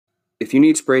If you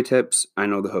need spray tips, I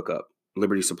know the hookup.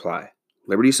 Liberty Supply.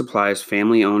 Liberty Supply is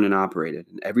family owned and operated,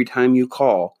 and every time you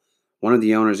call, one of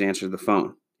the owners answers the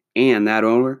phone, and that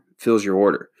owner fills your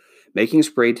order. Making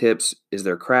spray tips is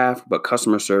their craft, but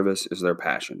customer service is their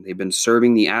passion. They've been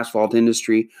serving the asphalt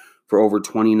industry for over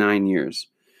 29 years.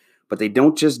 But they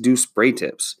don't just do spray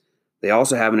tips. They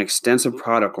also have an extensive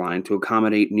product line to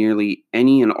accommodate nearly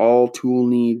any and all tool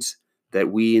needs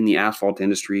that we in the asphalt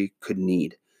industry could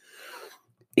need.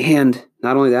 And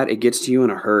not only that, it gets to you in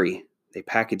a hurry. They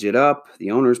package it up,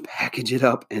 the owners package it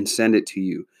up and send it to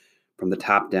you from the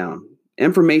top down.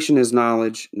 Information is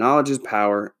knowledge, knowledge is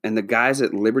power, and the guys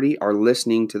at Liberty are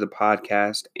listening to the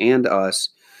podcast and us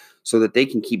so that they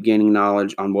can keep gaining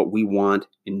knowledge on what we want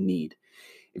and need.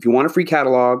 If you want a free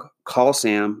catalog, call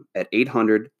Sam at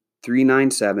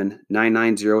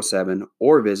 800-397-9907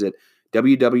 or visit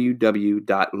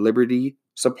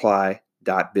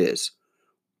www.libertysupply.biz.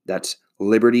 That's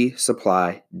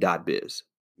libertysupply.biz.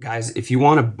 Guys, if you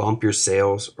want to bump your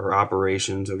sales or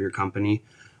operations of your company,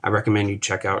 I recommend you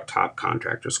check out Top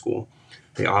Contractor School.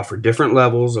 They offer different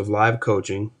levels of live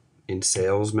coaching in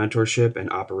sales mentorship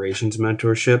and operations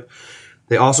mentorship.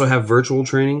 They also have virtual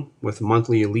training with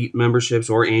monthly elite memberships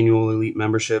or annual elite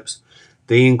memberships.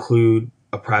 They include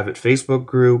a private Facebook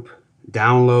group,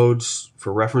 downloads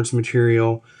for reference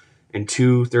material, and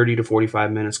 2 30 to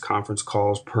 45 minutes conference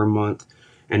calls per month,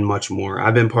 and much more.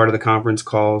 I've been part of the conference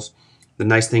calls. The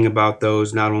nice thing about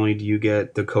those, not only do you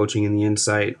get the coaching and the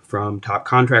insight from Top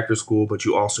Contractor School, but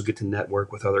you also get to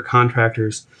network with other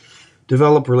contractors,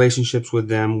 develop relationships with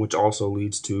them, which also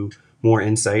leads to more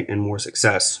insight and more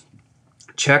success.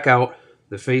 Check out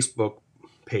the Facebook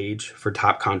page for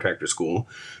Top Contractor School.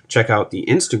 Check out the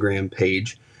Instagram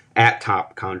page at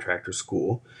Top Contractor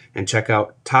School, and check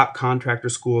out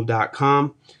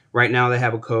topcontractorschool.com. Right now they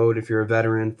have a code if you're a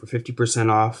veteran for 50%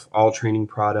 off all training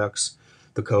products.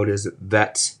 The code is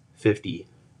VETS50,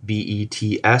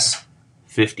 VETS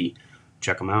 50.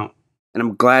 Check them out. And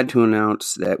I'm glad to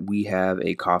announce that we have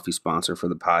a coffee sponsor for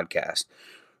the podcast.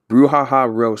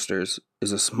 Brouhaha Roasters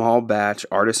is a small batch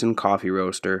artisan coffee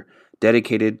roaster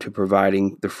dedicated to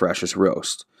providing the freshest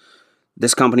roast.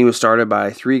 This company was started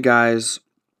by 3 guys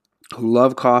who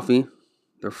love coffee,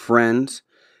 they're friends,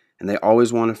 and they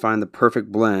always want to find the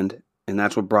perfect blend, and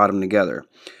that's what brought them together.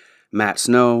 Matt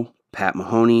Snow, Pat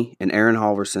Mahoney, and Aaron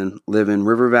Halverson live in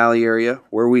River Valley area,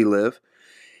 where we live.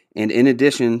 And in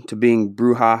addition to being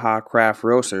Brouhaha craft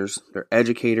roasters, they're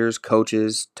educators,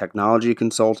 coaches, technology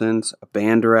consultants,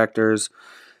 band directors,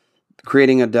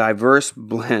 creating a diverse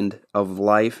blend of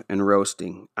life and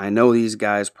roasting. I know these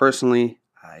guys personally.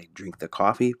 I drink the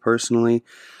coffee personally.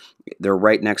 They're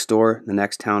right next door, the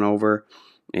next town over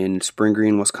in Spring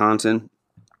Green, Wisconsin.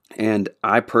 And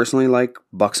I personally like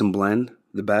Buxom Blend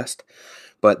the best.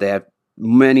 But they have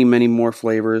many, many more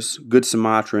flavors. Good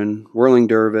Sumatran, Whirling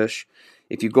Dervish.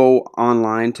 If you go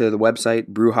online to the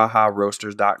website,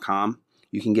 brouhaharoasters.com,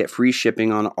 you can get free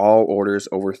shipping on all orders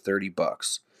over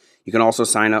 $30. You can also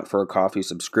sign up for a coffee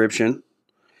subscription.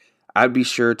 I'd be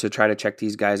sure to try to check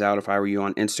these guys out if I were you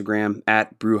on Instagram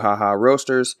at Brouhaha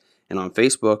Roasters and on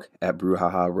Facebook at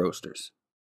Brouhaha Roasters.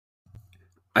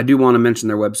 I do want to mention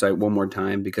their website one more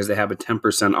time because they have a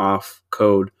 10% off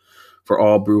code for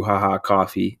all Brouhaha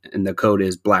coffee, and the code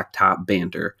is Blacktop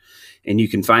Banter. And you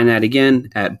can find that again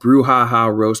at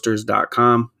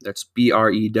brouhaharoasters.com. That's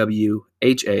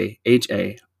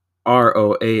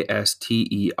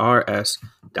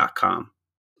BREWHAHAROASTERS.com.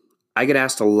 I get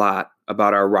asked a lot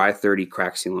about our Rye 30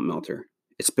 crack sealant melter.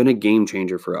 It's been a game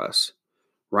changer for us.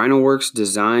 RhinoWorks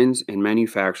designs and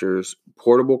manufactures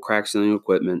portable crack sealing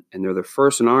equipment, and they're the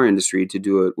first in our industry to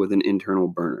do it with an internal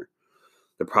burner.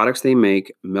 The products they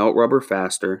make melt rubber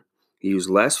faster, use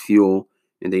less fuel,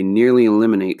 and they nearly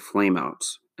eliminate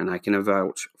flameouts, and I can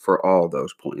vouch for all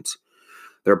those points.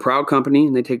 They're a proud company,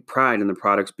 and they take pride in the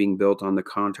products being built on the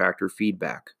contractor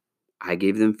feedback. I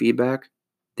gave them feedback.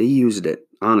 They used it,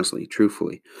 honestly,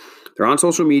 truthfully. They're on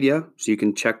social media, so you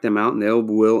can check them out, and they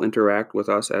will interact with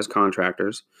us as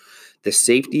contractors. The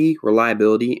safety,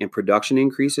 reliability, and production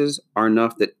increases are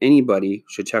enough that anybody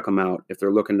should check them out if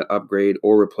they're looking to upgrade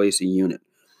or replace a unit.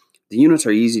 The units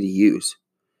are easy to use.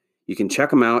 You can check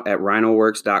them out at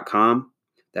rhinoworks.com.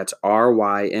 That's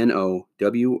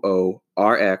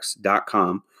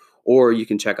RYNOWORX.com. Or you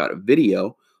can check out a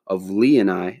video of Lee and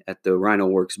I at the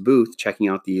RhinoWorks booth checking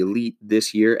out the Elite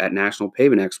this year at National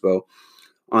Pavement Expo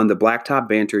on the Blacktop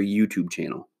Banter YouTube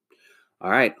channel. All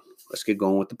right, let's get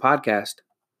going with the podcast.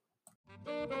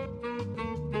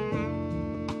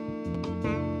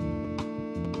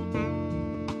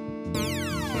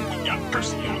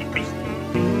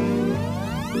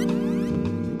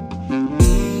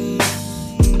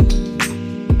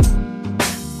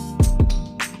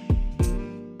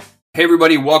 Hey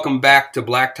everybody, welcome back to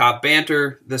Blacktop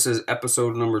Banter. This is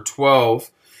episode number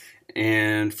 12.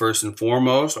 And first and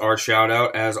foremost, our shout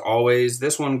out, as always,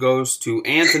 this one goes to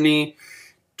Anthony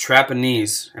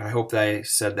Trapanese. I hope that I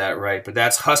said that right. But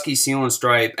that's Husky Seal and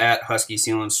Stripe at Husky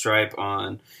Seal and Stripe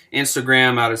on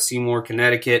Instagram out of Seymour,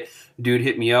 Connecticut. Dude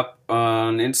hit me up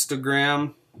on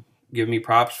Instagram, give me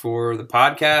props for the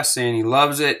podcast, saying he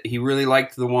loves it. He really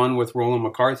liked the one with Roland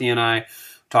McCarthy and I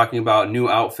talking about new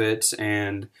outfits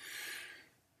and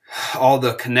all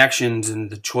the connections and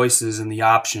the choices and the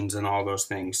options and all those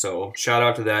things. So shout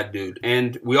out to that dude.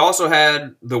 And we also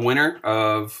had the winner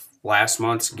of last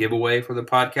month's giveaway for the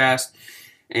podcast.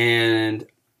 And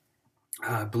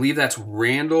I believe that's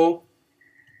Randall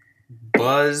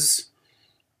Buzz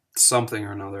something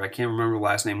or another. I can't remember the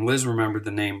last name. Liz remembered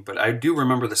the name, but I do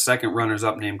remember the second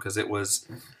runner's-up name because it was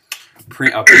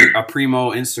a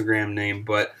primo Instagram name.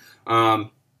 But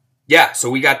yeah, so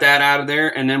we got that out of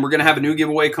there, and then we're going to have a new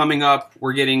giveaway coming up.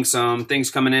 We're getting some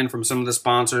things coming in from some of the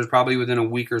sponsors. Probably within a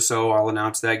week or so, I'll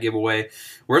announce that giveaway.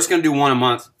 We're just going to do one a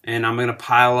month, and I'm going to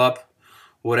pile up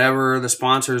whatever the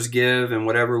sponsors give and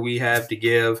whatever we have to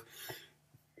give.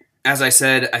 As I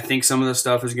said, I think some of the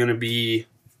stuff is going to be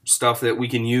stuff that we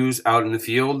can use out in the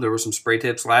field. There were some spray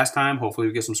tips last time. Hopefully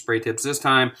we get some spray tips this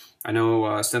time. I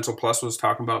know Stencil Plus was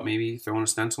talking about maybe throwing a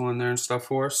stencil in there and stuff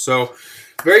for us. So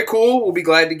very cool. We'll be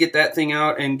glad to get that thing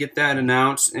out and get that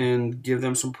announced and give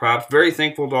them some props. Very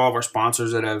thankful to all of our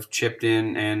sponsors that have chipped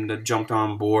in and jumped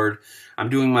on board. I'm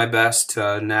doing my best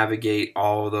to navigate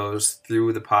all of those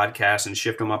through the podcast and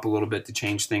shift them up a little bit to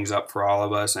change things up for all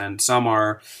of us. And some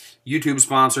are YouTube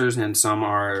sponsors and some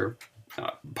are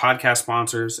podcast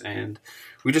sponsors, and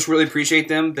we just really appreciate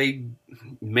them. They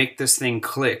make this thing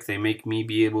click. They make me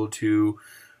be able to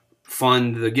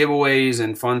fund the giveaways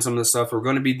and fund some of the stuff we're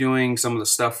going to be doing, some of the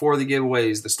stuff for the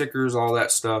giveaways, the stickers, all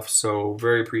that stuff. So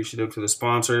very appreciative to the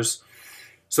sponsors.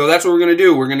 So that's what we're going to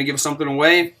do. We're going to give something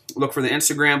away. Look for the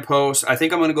Instagram post. I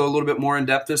think I'm going to go a little bit more in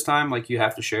depth this time. Like, you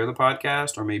have to share the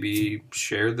podcast or maybe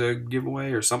share the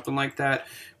giveaway or something like that.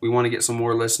 We want to get some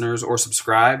more listeners, or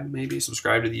subscribe, maybe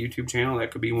subscribe to the YouTube channel. That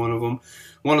could be one of them.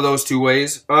 One of those two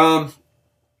ways.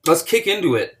 Let's kick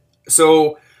into it.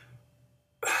 So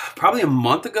probably a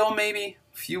month ago, maybe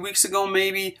a few weeks ago,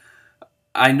 maybe,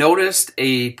 I noticed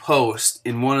a post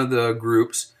in one of the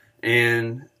groups,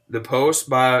 and the post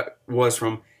was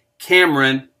from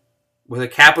Cameron with a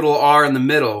capital R in the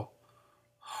middle,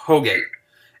 Hogate.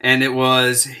 And it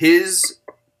was his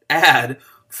ad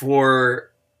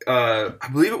for, I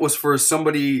believe it was for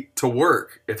somebody to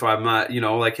work, if I'm not,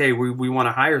 like, hey, we want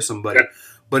to hire somebody.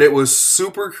 But it was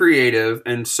super creative,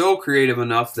 and so creative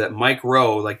enough that Mike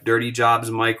Rowe, like Dirty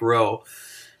Jobs Mike Rowe,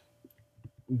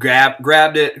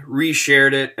 grabbed it,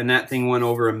 reshared it, and that thing went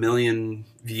over 1 million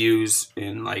views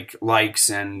and likes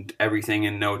and everything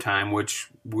in no time, which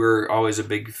we're always a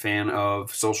big fan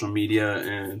of social media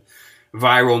and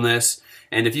viralness.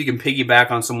 And if you can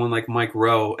piggyback on someone like Mike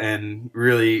Rowe and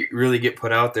really, really get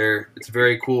put out there, it's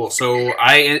very cool. So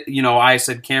I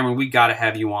said, Cameron, we got to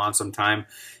have you on sometime.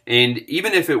 And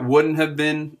even if it wouldn't have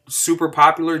been super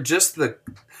popular,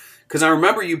 because I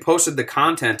remember you posted the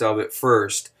content of it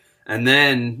first, and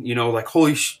then, like,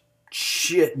 holy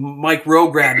shit, Mike Rowe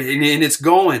grabbed it, and it's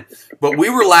going. But we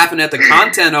were laughing at the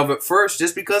content of it first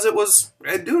just because it was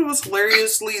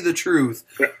hilariously the truth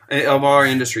of our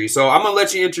industry. So I'm going to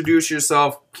let you introduce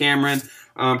yourself, Cameron.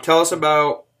 Tell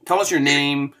us your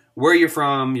name, where you're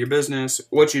from, your business,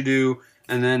 what you do,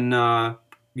 and then,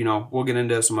 we'll get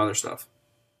into some other stuff.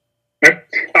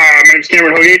 My name's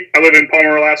Cameron Hogate. I live in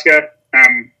Palmer, Alaska.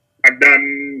 I've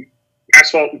done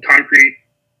asphalt and concrete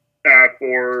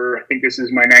for, I think this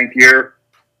is my 9th year.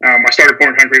 I started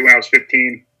pouring concrete when I was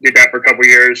 15. Did that for a couple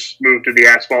years. Moved to the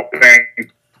asphalt thing.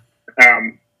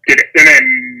 And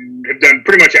then have done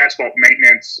pretty much asphalt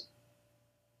maintenance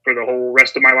for the whole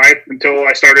rest of my life until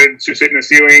I started sitting the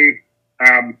ceiling.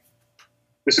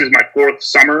 This is my 4th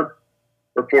summer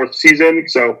or 4th season,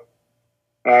 so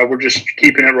we're just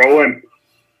keeping it rolling.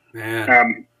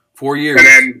 Man, 4 years, and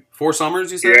then 4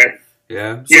 summers. You said,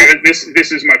 yeah. So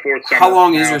This is my 4th summer. How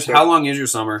long is your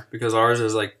summer? Because ours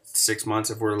is like 6 months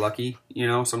if we're lucky.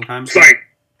 Sometimes.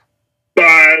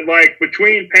 It's like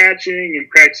between patching and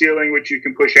crack sealing, which you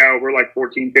can push out, we're like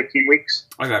 14, 15 weeks.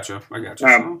 I got you.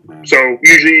 So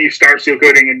usually you start seal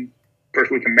coating in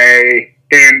first week of May,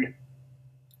 and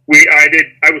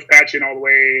I was patching all the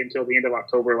way until the end of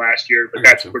October last year, but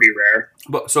that's pretty rare.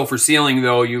 But so for sealing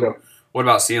though, what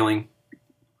about sealing?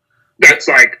 That's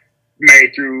like May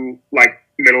through like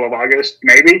middle of August,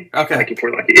 maybe. Okay. Like if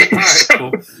we're lucky.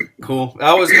 All right, cool. I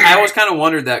always kind of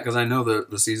wondered that because I know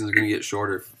the season's going to get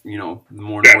shorter, the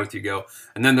more north you go.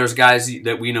 And then there's guys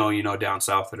that we know, down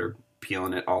south that are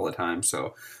peeling it all the time.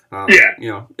 So,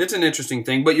 it's an interesting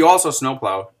thing. But you also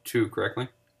snowplow too, correctly?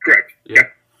 Correct. Yeah.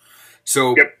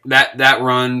 So that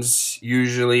runs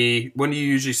usually, when do you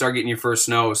usually start getting your first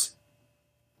snows?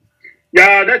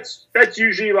 Yeah, that's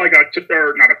usually like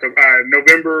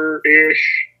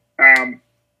November-ish.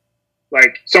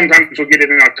 Like sometimes we'll get it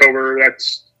in October.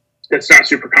 That's not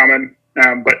super common.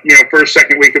 But first,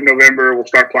 second week of November we'll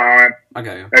start plowing.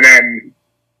 Okay. And then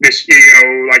this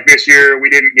year we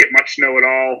didn't get much snow at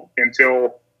all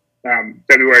until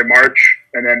February, March,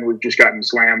 and then we've just gotten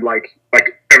slammed like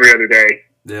every other day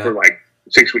for like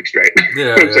 6 weeks straight.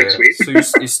 Yeah, 6 weeks.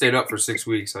 So you stayed up for 6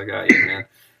 weeks. I got you, man.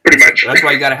 Pretty much. That's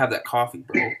why you got to have that coffee,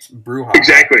 bro. It's brew hot.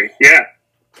 Exactly. Yeah.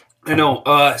 I know.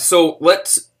 So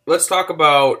let's talk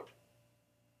about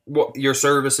what your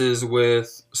services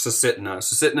with Susitna.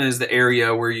 Susitna is the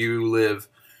area where you live.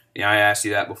 Yeah, I asked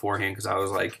you that beforehand because I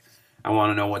was like, I want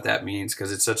to know what that means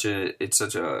because it's such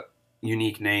a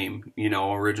unique name,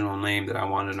 original name that I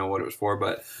wanted to know what it was for.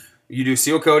 But you do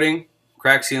seal coating,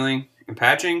 crack sealing, and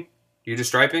patching. You do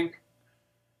striping.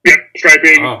 Yep,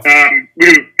 striping. Oh.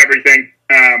 We do everything.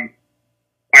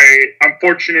 I'm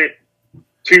fortunate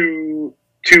to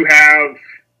have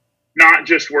not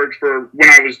just worked for when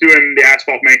I was doing the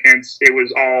asphalt maintenance. It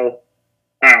was all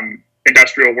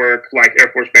industrial work, like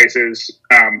Air Force bases,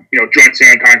 joint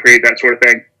sealing concrete, that sort of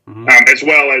thing, as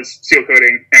well as seal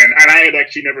coating. And I had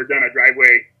actually never done a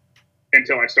driveway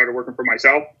until I started working for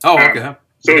myself. Oh, okay.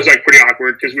 So it was like pretty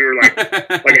awkward because we were like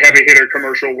like a heavy hitter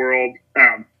commercial world.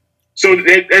 So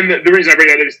the reason I bring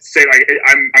that is to say like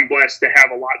I'm blessed to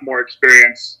have a lot more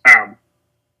experience.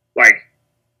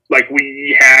 Like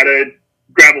we had a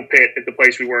gravel pit at the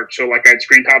place we worked, so like I'd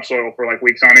screen topsoil for like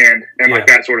weeks on end and like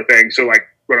that sort of thing. So like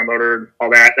run a motor and all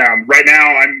that. Right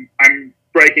now I'm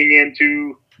breaking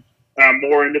into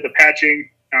more into the patching.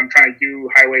 I'm trying to do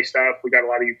highway stuff. We got a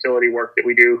lot of utility work that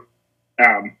we do,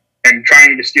 and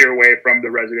trying to steer away from the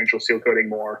residential seal coating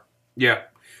more. Yeah,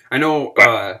 I know.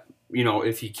 But,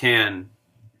 if you can,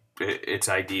 it's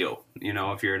ideal.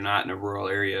 If you're not in a rural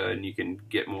area and you can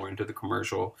get more into the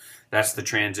commercial, that's the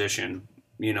transition.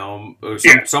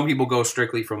 Some people go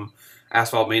strictly from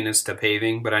asphalt maintenance to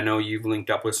paving, but I know you've linked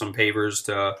up with some pavers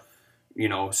to,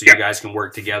 so you guys can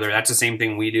work together. That's the same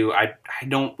thing we do. I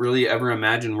don't really ever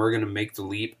imagine we're going to make the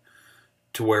leap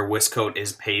to where Wiscoat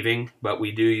is paving, but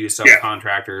we do use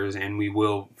subcontractors and we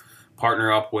will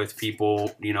partner up with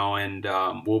people, and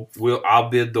I'll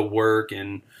bid the work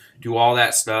and do all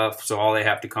that stuff. So all they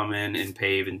have to come in and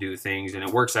pave and do things, and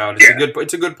it works out.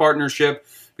 It's a good partnership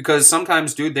because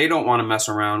sometimes, dude, they don't want to mess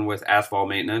around with asphalt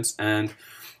maintenance. And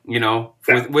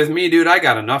with me, dude, I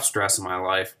got enough stress in my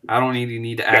life. I don't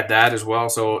need to add that as well.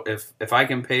 So if I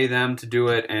can pay them to do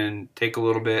it and take a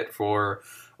little bit for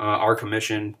our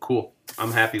commission, cool.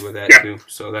 I'm happy with that too.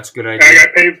 So that's a good idea. I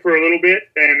got paid for a little bit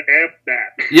and F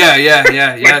that.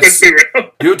 Yeah.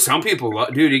 Dude, some people,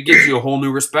 it gives you a whole new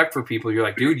respect for people. You're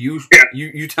like, dude, you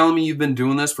telling me you've been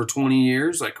doing this for 20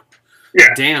 years? Like,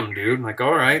 damn, dude. I'm like,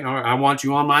 all right, I want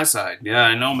you on my side. Yeah,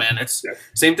 I know, man. It's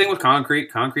same thing with concrete.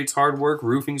 Concrete's hard work.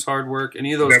 Roofing's hard work.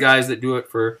 Any of those guys that do it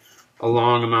for a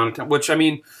long amount of time, which, I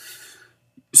mean,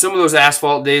 some of those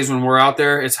asphalt days when we're out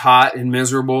there, it's hot and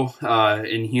miserable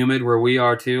and humid where we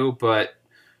are too. But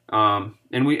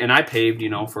and I paved,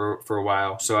 for a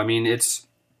while. So I mean, it's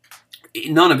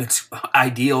none of it's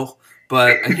ideal,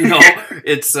 but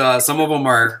it's some of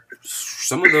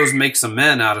those make some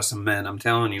men out of some men. I'm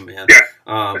telling you, man.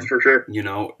 Yeah, that's for sure.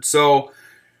 So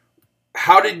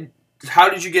how did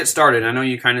you get started? I know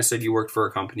you kind of said you worked for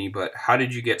a company, but how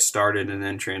did you get started and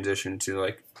then transition to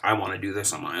like, I want to do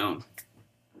this on my own?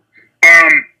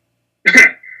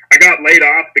 I got laid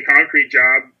off the concrete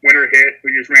job. Winter hit.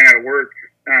 We just ran out of work.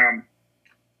 I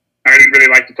didn't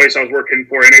really like the place I was working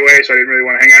for anyway, so I didn't really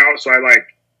want to hang out. So I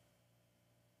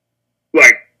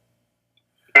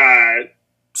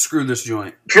screw this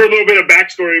joint. For a little bit of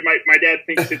backstory, my dad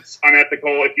thinks it's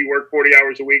unethical if you work 40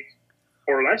 hours a week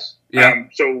or less. Yeah.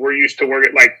 So we're used to work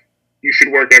you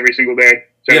should work every single day,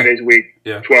 7 days a week,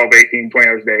 12, 18, 20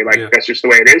 hours a day. That's just the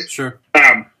way it is. Sure.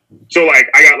 So I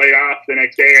got laid off the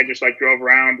next day. I just drove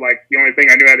around. The only thing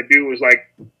I knew how to do was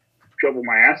shovel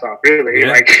my ass off, really.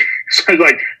 Yeah. So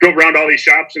I drove around all these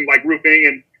shops and roofing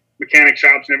and mechanic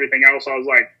shops and everything else. I was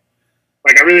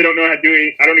I really don't know how to do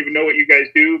it. I don't even know what you guys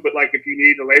do, but if you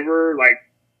need a laborer,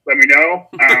 let me know.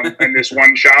 And this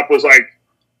one shop was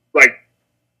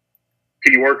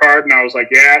can you work hard? And I was like,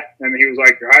 yeah. And he was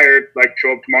like, you're hired.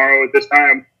 Show up tomorrow at this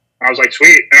time. I was like,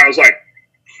 sweet. And I was like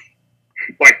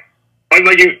I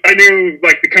knew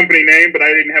like the company name, but I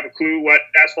didn't have a clue what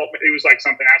asphalt. It was like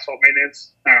something asphalt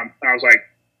maintenance. And I was like,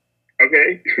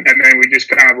 okay. And then we just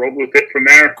kind of rolled with it from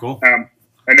there. Cool. And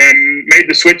then made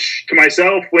the switch to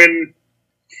myself when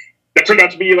that turned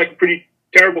out to be like a pretty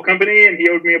terrible company, and he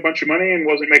owed me a bunch of money and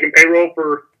wasn't making payroll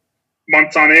for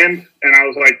months on end. And I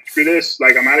was like, screw this,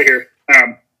 like I'm out of here.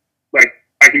 Like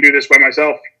I can do this by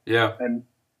myself. Yeah. And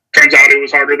turns out it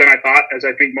was harder than I thought, as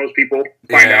I think most people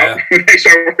find out when they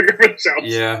start working for themselves.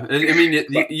 Yeah. I mean,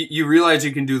 you realize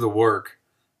you can do the work,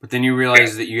 but then you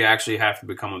realize that you actually have to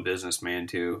become a businessman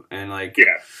too. And like,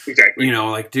 yeah, exactly. You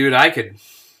know, like, dude, I could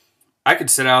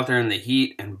sit out there in the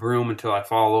heat and broom until I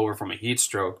fall over from a heat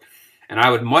stroke. And I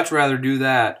would much rather do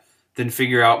that than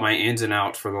figure out my ins and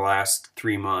outs for the last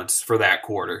 3 months for that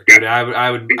quarter. Yeah, dude,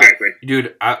 I would, exactly.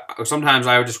 Sometimes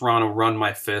I would just want to run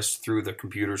my fist through the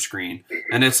computer screen.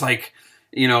 And it's like,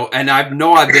 you know, and I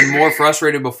know I've been more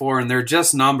frustrated before, and they're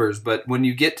just numbers. But when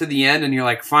you get to the end and you're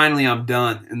like, finally, I'm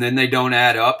done. And then they don't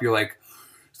add up, you're like,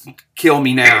 kill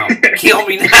me now. Kill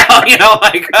me now. You know,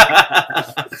 like,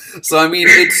 so I mean,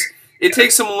 it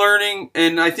takes some learning,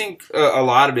 and I think a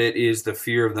lot of it is the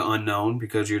fear of the unknown,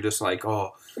 because you're just like,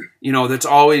 oh, you know, that's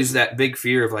always that big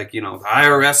fear of like, you know, the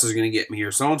IRS is going to get me,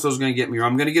 or so-and-so is going to get me, or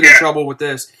I'm going to get in trouble with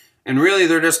this. And really,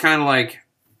 they're just kind of like,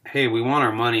 hey, we want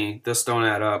our money. This don't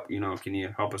add up. You know, can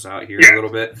you help us out here a little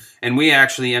bit? And we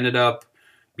actually ended up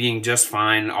being just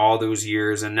fine all those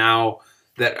years. And now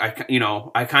that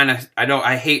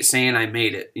I hate saying I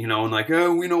made it, you know, and like,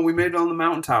 oh, we know we made it on the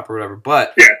mountaintop or whatever,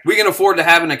 but we can afford to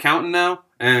have an accountant now.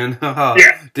 And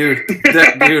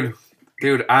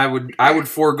dude, I would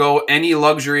forego any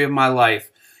luxury of my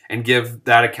life and give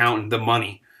that accountant the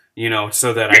money, you know,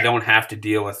 so that I don't have to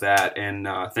deal with that. And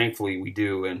thankfully we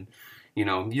do. And, you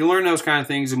know, you learn those kind of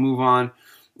things and move on.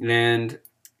 And,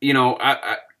 you know,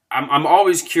 I'm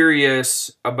always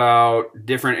curious about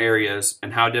different areas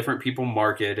and how different people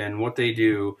market and what they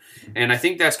do. And I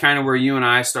think that's kind of where you and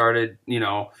I started, you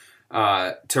know,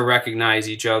 to recognize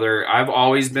each other. I've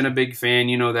always been a big fan,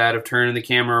 you know, that of turning the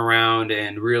camera around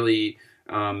and really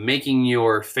making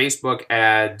your Facebook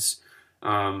ads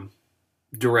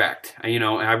direct. You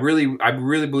know, I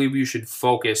really believe you should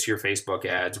focus your Facebook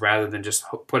ads rather than just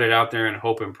put it out there and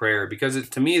hope and prayer, because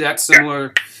to me that's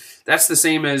similar. That's the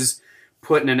same as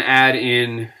putting an ad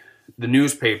in the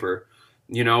newspaper,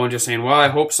 you know, and just saying, well, I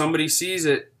hope somebody sees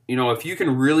it. You know, if you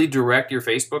can really direct your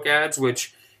Facebook ads,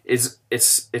 which is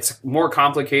it's more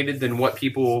complicated than what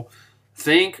people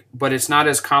think, but it's not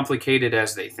as complicated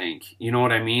as they think. You know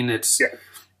what I mean? It's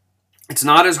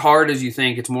not as hard as you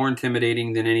think. It's more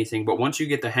intimidating than anything. But once you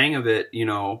get the hang of it, you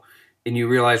know, and you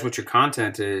realize what your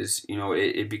content is, you know,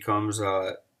 it becomes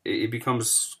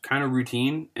kind of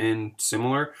routine and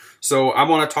similar. So I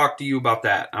want to talk to you about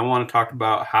that. I want to talk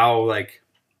about how, like,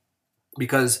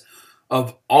 because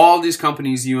of all these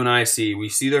companies you and I see, we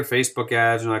see their Facebook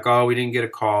ads and like, oh, we didn't get a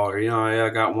call, or, you know, I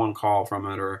got one call from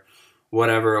it, or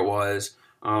whatever it was.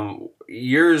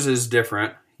 Yours is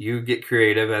different. You get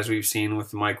creative, as we've seen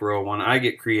with the Mike Rowe one. I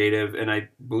get creative, and I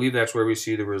believe that's where we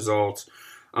see the results.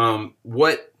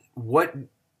 What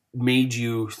made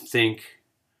you think,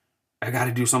 I got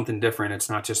to do something different? It's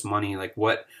not just money. Like,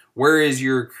 where is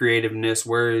your creativeness?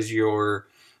 Where is your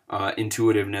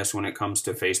intuitiveness when it comes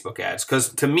to Facebook ads?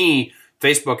 Because to me,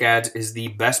 Facebook ads is the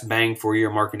best bang for your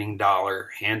marketing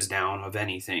dollar, hands down, of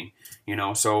anything. You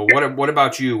know, so what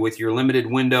about you with your limited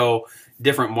window,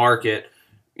 different market?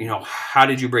 You know, how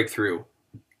did you break through?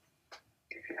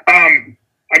 I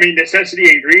mean, necessity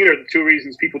and greed are the two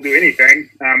reasons people do anything.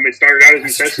 It started out as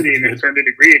necessity and then turned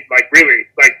into greed. Like, really,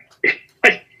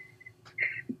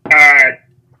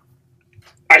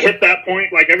 I hit that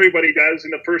point like everybody does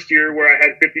in the first year, where I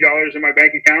had $50 in my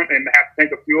bank account and half a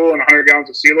tank of fuel and 100 gallons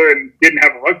of sealer and didn't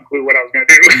have a fucking clue what I was going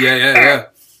to do. Yeah.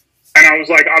 And I was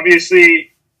like,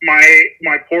 obviously,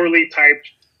 my poorly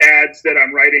typed ads that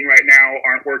I'm writing right now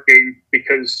aren't working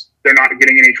because they're not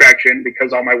getting any traction,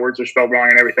 because all my words are spelled wrong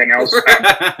and everything else.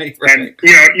 Right. And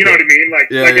you know what I mean? Like,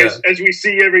 as we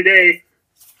see every day.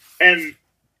 And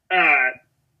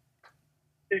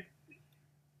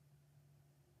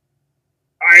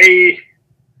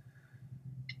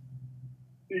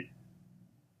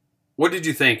what did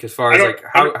you think as far as like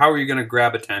how are you going to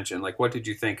grab attention? Like, what did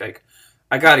you think? Like,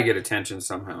 I got to get attention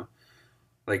somehow.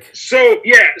 Like, so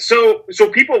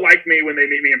people like me when they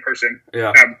meet me in person.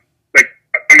 Yeah. Like,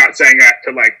 I'm not saying that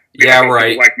to like,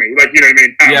 right. Like me, like, you know what I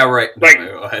mean? Yeah, right. Like,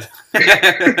 no, go ahead.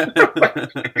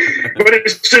 But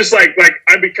it's just like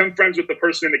I become friends with the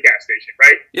person in the gas station,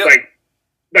 right? Yep.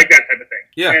 Like that type of thing.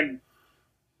 Yeah. And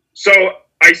so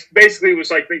I basically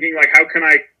was like thinking, like, how can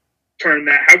I turn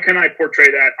that? How can I portray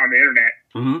that on the internet?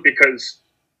 Mm-hmm. Because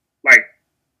like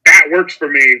that works for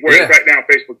me. Whereas right now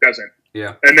Facebook doesn't.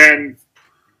 Yeah. And then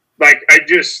like I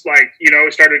just like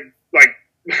started like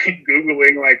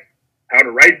Googling like how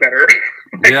to write better.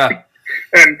 Yeah.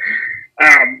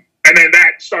 And then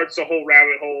that starts a whole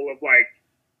rabbit hole of like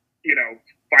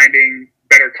finding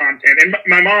better content. And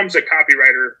my mom's a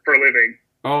copywriter for a living.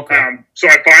 Okay. So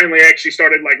I finally actually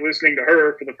started like listening to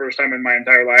her for the first time in my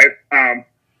entire life.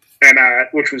 And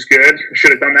which was good. I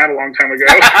should have done that a long time ago.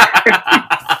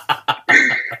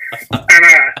 And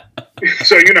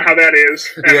so you know how that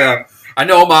is. And, yeah. I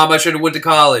know, Mom. I should have went to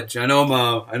college. I know,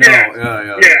 Mom. I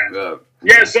know.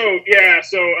 Yeah. So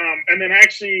and then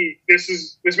actually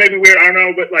this may be weird. I don't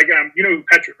know, but like you know who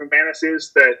Patrick McManus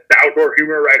is, the outdoor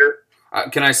humor writer.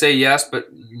 Can I say yes, but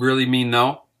really mean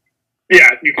no? Yeah,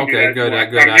 you can. Okay, do that.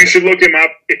 good. You should look him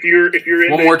up if you're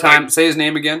in. One more time. Say his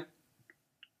name again.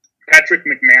 Patrick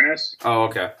McManus. Oh,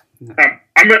 okay.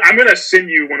 I'm gonna send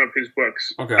you one of his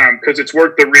books. Okay. Because it's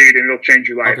worth the read and it'll change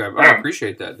your life. Okay, I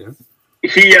appreciate that, dude.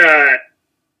 He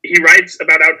writes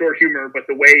about outdoor humor, but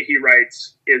the way he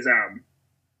writes is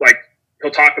like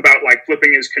he'll talk about like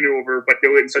flipping his canoe over, but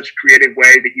do it in such a creative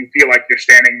way that you feel like you're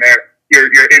standing there. You're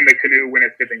in the canoe when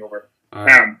it's tipping over.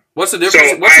 What's the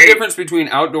difference? What's the difference between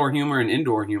outdoor humor and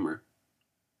indoor humor?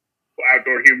 Well,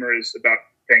 outdoor humor is about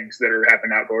things that are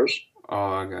happening outdoors.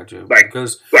 Oh, I got you. Like,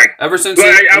 because like ever since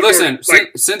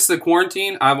since the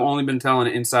quarantine, I've only been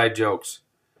telling inside jokes.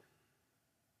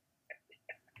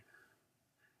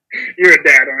 You're a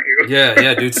dad, aren't you?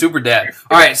 Yeah, dude, super dad.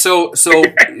 All right, so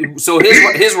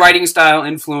his writing style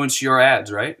influenced your ads,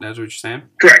 right? That's what you're saying.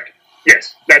 Correct.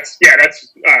 Yes, that's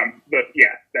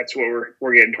what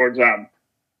we're getting towards.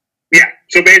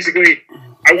 So basically,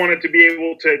 I wanted to be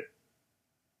able to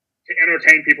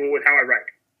entertain people with how I write.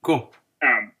 Cool.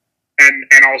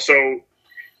 And also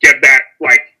give that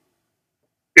like,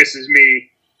 this is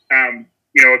me.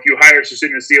 If you hire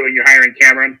Susan the Ceiling, you're hiring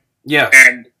Cameron. Yeah.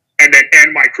 And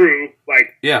my crew,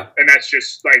 like, yeah. And that's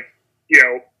just like,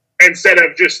 instead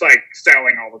of just like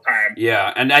selling all the time.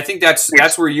 Yeah, and I think that's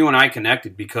where you and I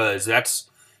connected, because that's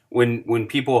when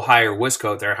people hire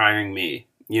Wiscoat, they're hiring me,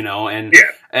 and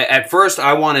at first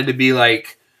I wanted to be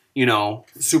like,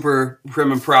 super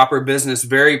prim and proper business,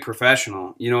 very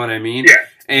professional, you know what I mean? Yeah.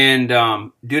 And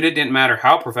dude, it didn't matter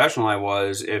how professional I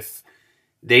was if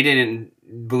they didn't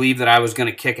believe that I was going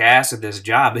to kick ass at this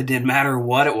job. It didn't matter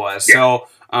what it was. Yeah.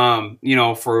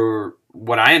 So, for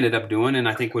what I ended up doing, and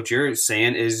I think what you're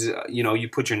saying is, you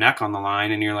put your neck on the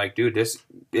line and you're like, dude,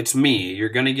 it's me. You're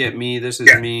going to get me. This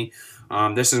is me.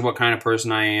 This is what kind of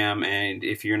person I am. And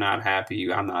if you're not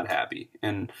happy, I'm not happy.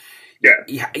 And,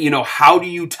 how do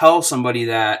you tell somebody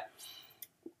that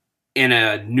in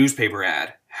a newspaper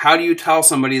ad? How do you tell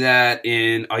somebody that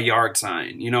in a yard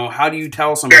sign? How do you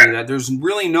tell somebody that? There's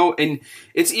really no, and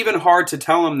it's even hard to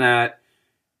tell them that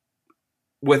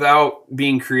without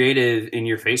being creative in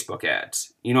your Facebook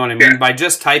ads. You know what I mean? Yeah. By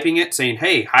just typing it, saying,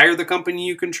 hey, hire the company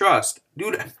you can trust.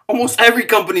 Dude, almost every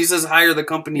company says hire the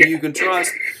company you can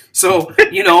trust. So,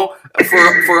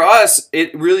 for us,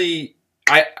 it really,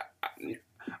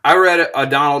 I read a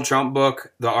Donald Trump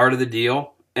book, The Art of the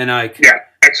Deal, and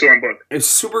excellent book. It's a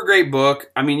super great book.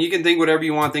 I mean, you can think whatever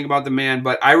you want to think about the man,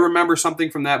 but I remember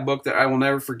something from that book that I will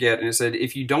never forget, and it said,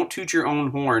 if you don't toot your own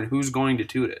horn, who's going to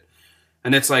toot it?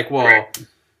 And it's like, well,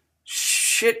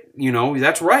 shit,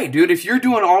 that's right, dude. If you're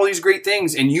doing all these great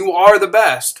things and you are the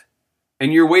best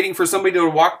and you're waiting for somebody to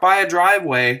walk by a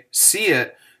driveway, see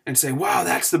it, and say, wow,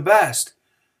 that's the best.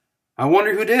 I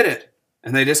wonder who did it.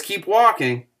 And they just keep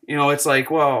walking. It's like,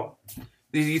 well,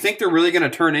 do you think they're really going to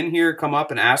turn in here, come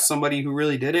up and ask somebody who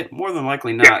really did it? More than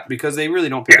likely not, because they really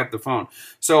don't pick up the phone.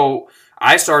 So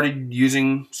I started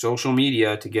using social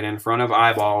media to get in front of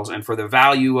eyeballs, and for the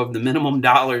value of the minimum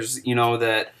dollars,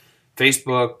 that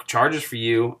Facebook charges for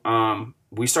you,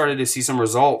 we started to see some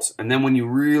results. And then when you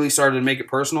really started to make it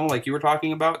personal, like you were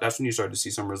talking about, that's when you started to see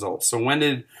some results. So when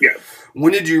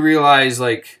did you realize,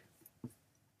 like,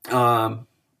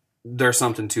 there's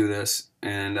something to this,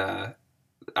 and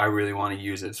I really want to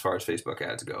use it as far as Facebook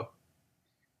ads go?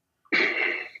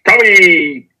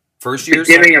 Probably first year,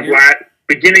 beginning of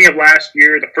last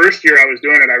year. The first year I was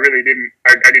doing it, I really didn't.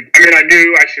 I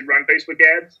knew I should run Facebook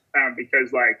ads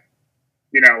because, like,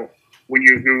 when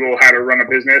you Google how to run a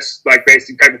business, like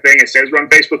basic type of thing, it says run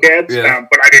Facebook ads. Yeah.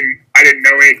 But I didn't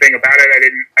know anything about it. I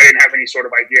didn't have any sort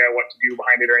of idea what to do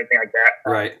behind it or anything like that.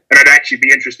 Right. And I'd actually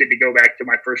be interested to go back to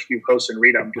my first few posts and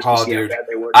read them just to see Dude. how bad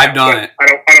they were. I've done it. I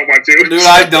don't want to. Dude,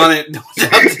 I've done it.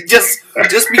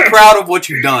 just be proud of what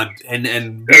you've done and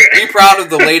be proud of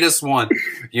the latest one.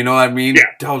 You know what I mean? Yeah.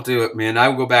 Don't do it, man. I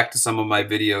will go back to some of my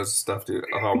videos and stuff, dude.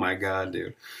 Oh my god,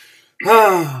 dude.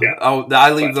 Oh, I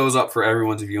leave those up for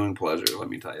everyone's viewing pleasure. Let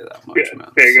me tell you that much,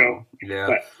 man. There you go. Yeah.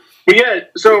 But yeah,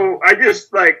 so I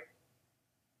just I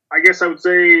guess I would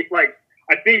say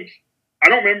I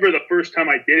don't remember the first time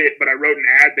I did it, but I wrote an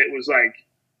ad that was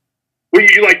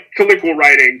you like colloquial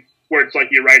writing, where it's like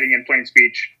you're writing in plain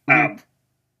speech. Mm-hmm.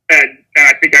 And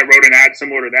I think I wrote an ad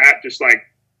similar to that, just like,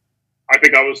 I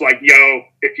think I was like, yo,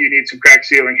 if you need some crack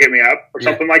sealing, hit me up, or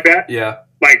something like that. Yeah.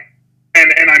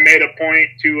 And I made a point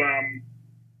to,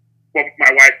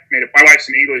 my wife's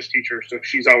an English teacher, so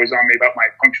she's always on me about my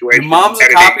punctuation. Your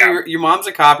mom's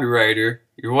a copywriter.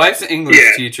 Your wife's an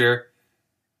English teacher.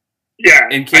 Yeah.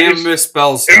 And Cam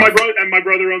misspells stuff. And my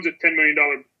brother owns a $10 million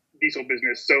diesel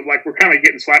business, so we're kind of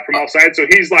getting slapped from all sides. So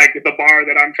he's like the bar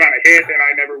that I'm trying to hit, and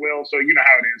I never will. So you know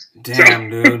how it is. Damn,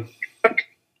 dude.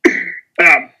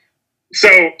 So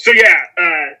yeah,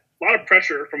 a lot of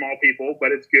pressure from all people,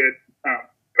 but it's good.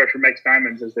 Pressure makes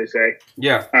diamonds, as they say.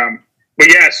 Yeah. But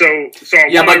yeah,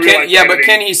 but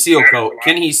can he seal coat?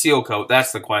 Can he seal coat?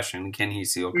 That's the question. Can he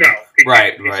seal coat? No.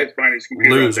 Right. He sits behind his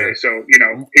computer all Loser. day, so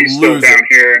he's still down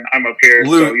here and I'm up here.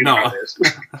 So you know how it is.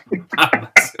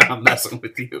 I'm messing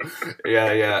with you.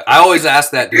 Yeah. I always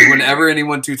ask that, dude. Whenever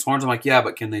anyone toots horns, I'm like, yeah,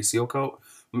 but can they seal coat?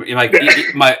 Like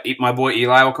my boy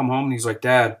Eli will come home and he's like,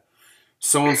 Dad,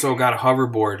 so and so got a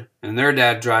hoverboard and their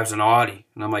dad drives an Audi,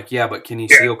 and I'm like, yeah, but can he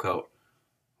seal coat?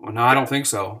 Well, no, I don't think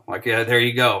so. Like, yeah, there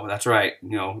you go. That's right.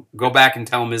 Go back and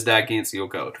tell him his dad can't seal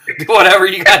coat. Do whatever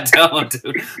you got to tell him,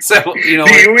 dude. So, Do you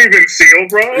even seal,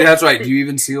 bro? Yeah, that's right. Do you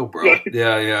even seal, bro?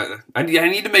 Yeah. I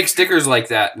need to make stickers like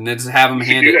that and then just have them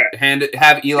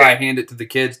have Eli hand it to the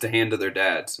kids to hand to their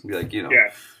dads. And be like, do you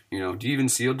even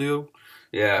seal, dude?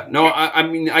 Yeah. No, I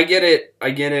mean, I get it.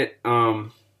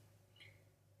 And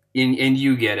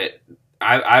you get it.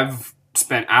 I've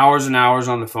spent hours and hours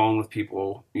on the phone with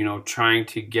people, trying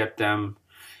to get them,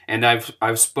 and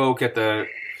I've spoke at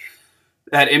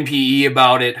MPE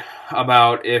about it,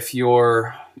 about if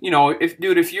you're,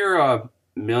 if you're a $1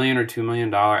 million or $2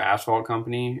 million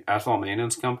asphalt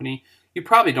maintenance company, you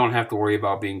probably don't have to worry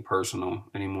about being personal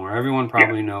anymore. Everyone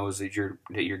probably knows that you're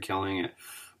killing it.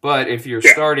 But if you're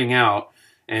starting out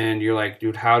and you're like,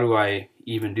 dude, how do I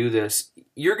even do this?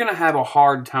 You're going to have a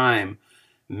hard time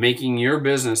making your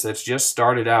business that's just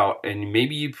started out, and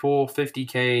maybe you pull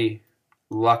 $50K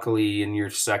luckily in your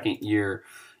second year,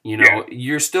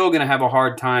 you're still going to have a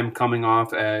hard time coming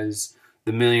off as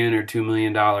the $1 million or $2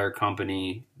 million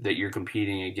company that you're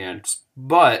competing against.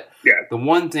 But the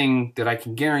one thing that I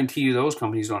can guarantee you those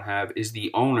companies don't have is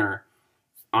the owner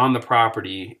on the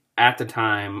property at the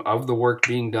time of the work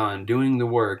being done, doing the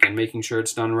work and making sure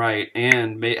it's done right,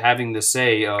 and having the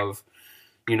say of,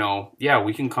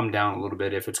 we can come down a little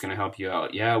bit if it's going to help you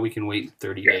out. Yeah, we can wait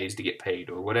 30 days to get paid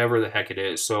or whatever the heck it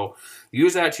is. So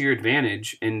use that to your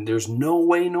advantage, and there's no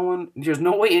way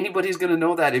anybody's going to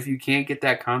know that if you can't get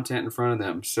that content in front of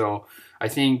them. So I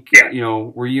think,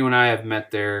 where you and I have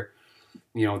met there,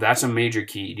 that's a major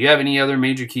key. Do you have any other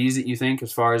major keys that you think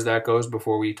as far as that goes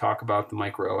before we talk about the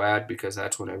micro ad? Because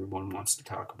that's what everyone wants to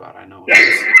talk about. I know.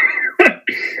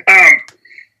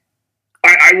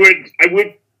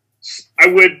 I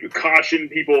would caution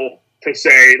people to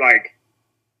say,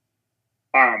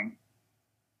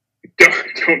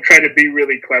 don't try to be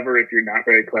really clever if you're not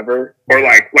very clever, or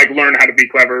learn how to be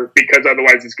clever, because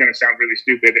otherwise it's going to sound really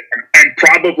stupid. And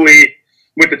probably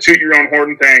with the toot your own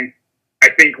horn thing, I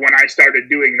think when I started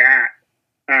doing that,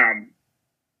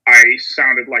 I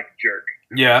sounded like a jerk.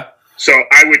 Yeah. So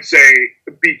I would say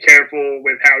be careful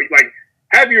with how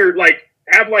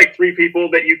have 3 people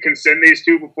that you can send these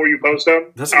to before you post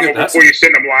them. Before you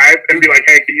send them live, and be like,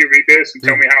 hey, can you read this and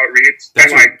tell me how it reads?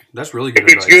 That's really good.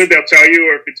 If it's good, they'll tell you,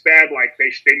 or if it's bad,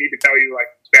 they need to tell you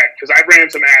it's bad. Because I ran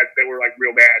some ads that were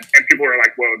real bad, and people were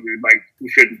like, whoa, dude, you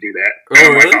shouldn't do that. Oh, and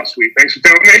I'm really? oh, sweet, thanks for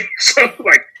telling me. So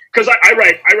because I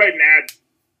write an ad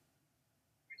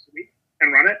twice a week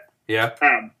and run it. Yeah.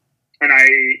 And I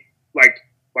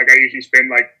I usually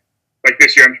spend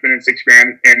this year I'm spending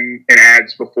 $6,000 in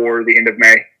ads before the end of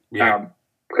May. Yeah.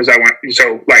 Because I want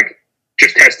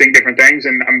just testing different things,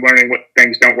 and I'm learning what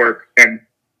things don't work. And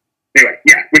anyway,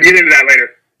 we'll get into that later.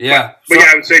 Yeah. But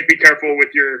I would say be careful with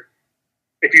your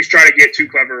if you try to get too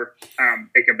clever,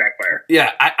 it can backfire.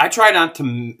 Yeah, I try not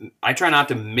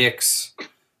to mix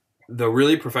the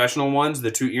really professional ones,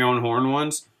 the toot your own horn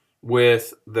ones,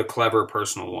 with the clever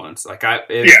personal ones. Like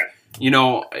you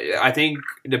know, I think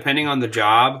depending on the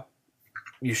job,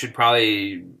 you should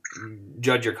probably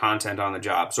judge your content on the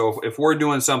job. So if we're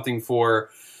doing something for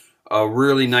a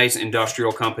really nice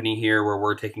industrial company here where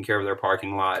we're taking care of their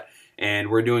parking lot, and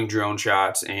we're doing drone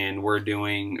shots, and we're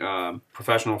doing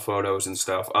professional photos and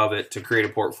stuff of it to create a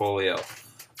portfolio,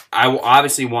 I will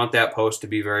obviously want that post to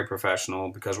be very professional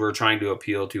because we're trying to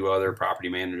appeal to other property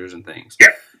managers and things. Yeah.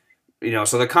 You know,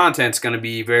 so the content's going to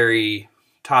be very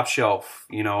top shelf.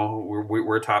 You know,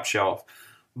 we're top shelf.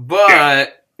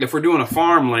 But if we're doing a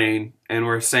farm lane and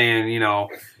we're saying, you know,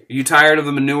 you tired of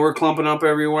the manure clumping up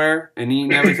everywhere and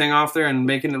eating everything off there and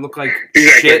making it look like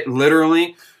shit,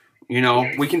 literally, you know,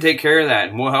 we can take care of that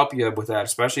and we'll help you with that,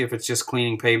 especially if it's just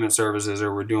cleaning pavement services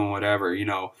or we're doing whatever, you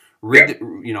know.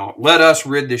 You know, let us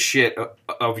rid the shit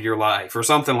of your life or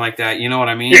something like that. You know what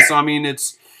I mean? Yeah. So, I mean,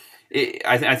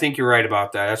 I think you're right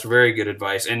about that. That's very good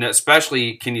advice. And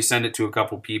especially, can you send it to a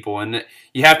couple people? And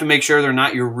you have to make sure they're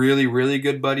not your really, really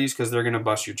good buddies because they're going to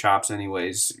bust your chops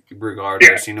anyways,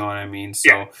 regardless. Yeah. You know what I mean?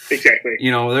 So, yeah, exactly. You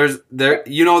know,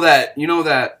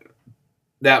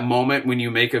 that moment when you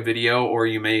make a video or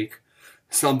you make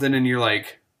something and you're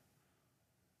like,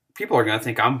 people are going to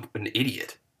think I'm an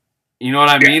idiot. You know what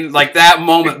I mean? Like that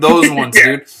moment, those ones,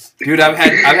 dude. I've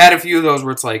had a few of those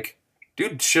where it's like,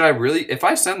 dude, should I really? If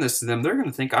I send this to them, they're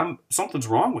gonna think something's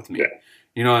wrong with me. Yeah.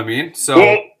 You know what I mean? So,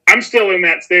 well, I'm still in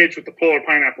that stage with the polar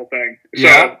pineapple thing.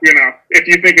 So, you know, if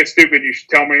you think it's stupid, you should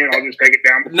tell me, and I'll just take it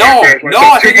down. No.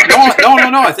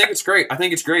 I think it's great. I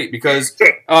think it's great because,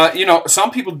 you know, some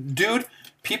people, dude,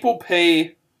 people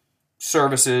pay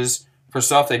services for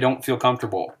stuff they don't feel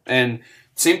comfortable, and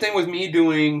same thing with me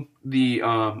doing the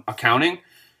accounting.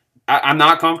 I'm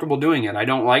not comfortable doing it. I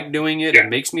don't like doing it. Yeah. It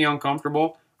makes me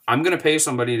uncomfortable. I'm going to pay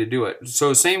somebody to do it.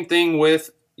 So same thing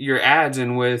with your ads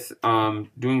and with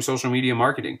doing social media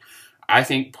marketing. I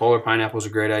think Polar Pineapple is a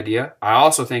great idea. I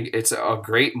also think it's a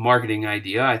great marketing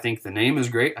idea. I think the name is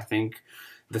great. I think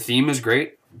the theme is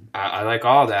great. I like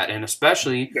all of that. And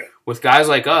especially with guys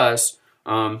like us,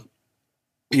 you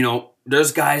know,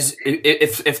 there's guys,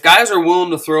 if guys are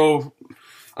willing to throw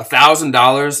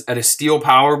 $1,000 at a steel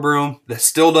power broom that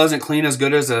still doesn't clean as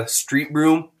good as a street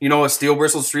broom, you know, a steel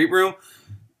bristle street broom,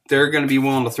 they're going to be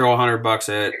willing to throw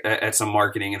 $100 at some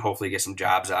marketing and hopefully get some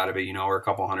jobs out of it, you know, or a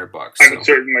couple $100. I would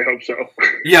certainly hope so.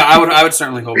 Yeah, I would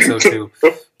certainly hope so too.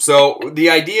 So the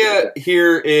idea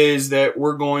here is that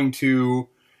we're going to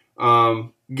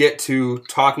get to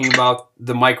talking about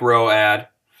the Mike Rowe ad,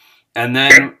 and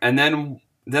then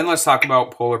let's talk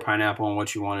about Polar Pineapple and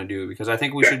what you want to do, because I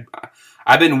think we should.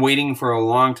 I've been waiting for a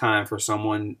long time for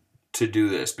someone to do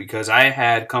this because I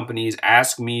had companies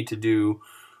ask me to do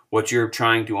what you're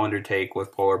trying to undertake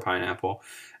with Polar Pineapple.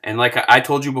 And like I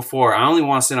told you before, I only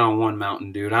want to sit on one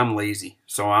mountain, dude. I'm lazy,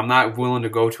 so I'm not willing to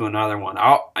go to another one.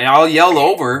 I'll yell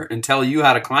over and tell you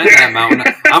how to climb that mountain.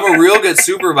 I'm a real good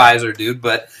supervisor, dude.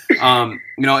 But you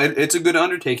know, it's a good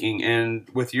undertaking, and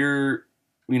with your,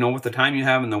 you know, with the time you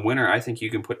have in the winter, I think you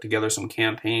can put together some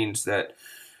campaigns that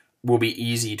will be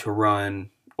easy to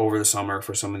run over the summer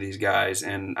for some of these guys.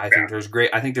 And I think there's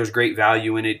great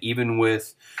value in it, even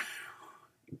with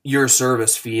your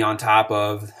service fee on top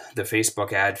of the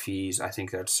Facebook ad fees. I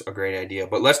think that's a great idea.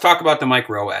 But let's talk about the Mike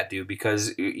Rowe ad, dude,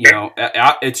 because, you know,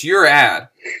 it's your ad.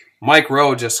 Mike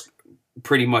Rowe just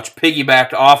pretty much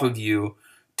piggybacked off of you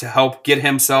to help get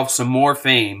himself some more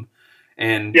fame.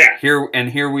 And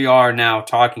here we are now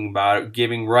talking about it,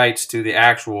 giving rights to the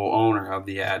actual owner of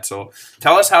the ad. So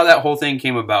tell us how that whole thing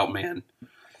came about, man.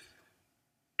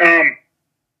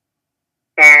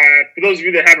 For those of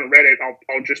you that haven't read it,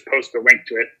 I'll just post a link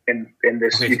to it in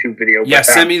this YouTube video. Yeah,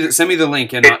 send me the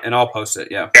link and I'll post it.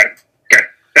 Yeah. Okay.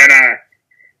 And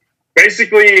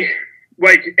basically,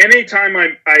 like anytime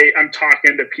I'm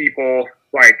talking to people,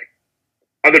 like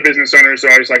other business owners,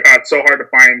 are always like, "Oh, it's so hard to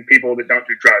find people that don't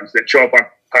do drugs, that show up on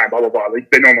time, blah blah blah," like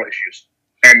the normal issues.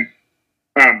 And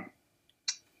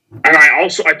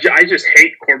I just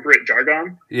hate corporate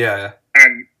jargon. Yeah.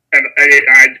 And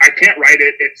I can't write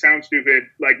it. It sounds stupid.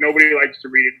 Like nobody likes to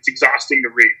read it. It's exhausting to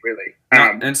read, really.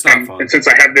 And it's not fun. And since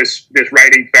I have this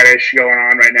writing fetish going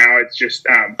on right now, it's just.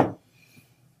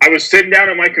 I was sitting down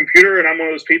at my computer, and I'm one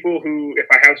of those people who, if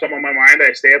I have something on my mind,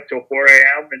 I stay up till 4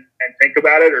 a.m. and think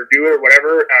about it or do it or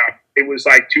whatever. It was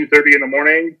like 2:30 in the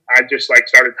morning. I just like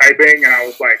started typing, and I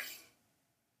was like,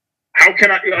 "How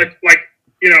can I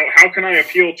how can I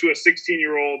appeal to a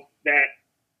 16-year-old that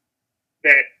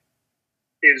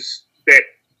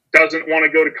doesn't want to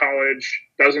go to college,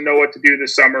 doesn't know what to do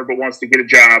this summer, but wants to get a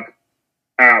job.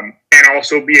 And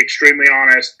also be extremely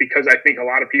honest, because I think a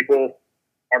lot of people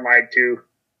are lied to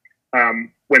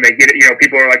when they get it. You know,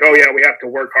 people are like, oh, yeah, we have to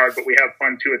work hard, but we have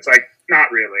fun too. It's like,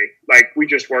 not really. Like, we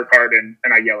just work hard and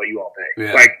I yell at you all day.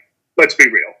 Yeah. Like, let's be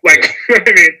real. Like, you know what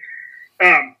I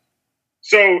mean?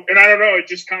 So, and I don't know, it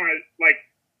just kind of like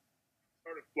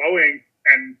started flowing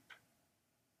and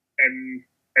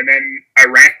then I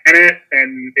ran it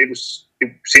and it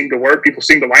seemed to work. People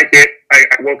seemed to like it. I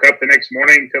woke up the next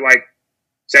morning to like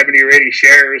 70 or 80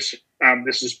 shares.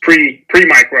 This is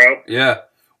pre-micro. Yeah.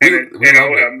 And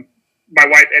my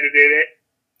wife edited it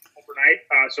overnight,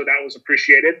 so that was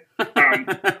appreciated.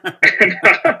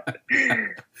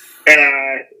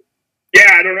 Yeah,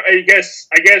 I don't know. I guess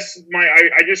I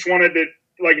just wanted to,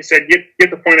 like I said, get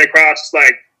the point across.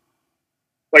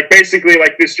 Like basically,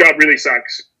 like, this job really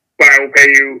sucks, but I will pay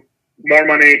you more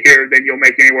money here than you'll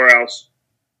make anywhere else.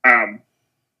 And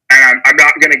I'm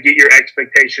not going to get your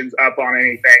expectations up on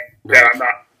anything that I'm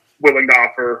not willing to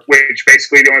offer, which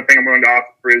basically the only thing I'm willing to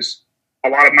offer is a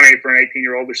lot of money for an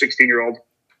 18-year-old or 16-year-old,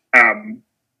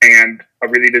 and a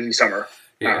really busy summer.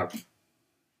 Yeah.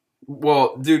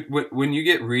 Well, dude, when you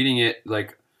get reading it,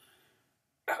 like,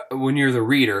 when you're the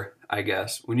reader, I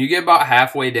guess, when you get about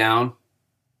halfway down,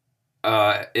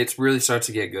 it really starts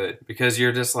to get good, because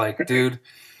you're just like, dude,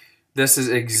 this is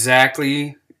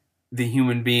exactly the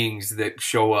human beings that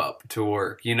show up to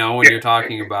work, you know, when you're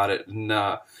talking about it. And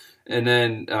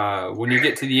then when you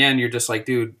get to the end, you're just like,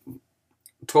 dude,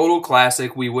 total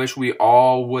classic. We wish we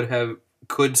all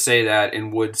could say that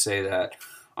and would say that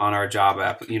on our job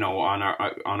app, you know, on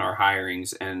our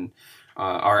hirings and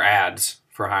our ads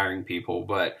for hiring people.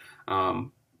 But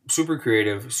super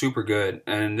creative, super good.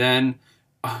 And then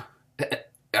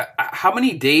how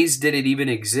many days did it even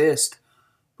exist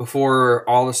before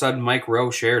all of a sudden Mike Rowe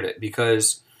shared it?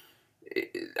 Because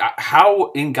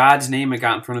how in God's name it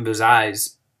got in front of his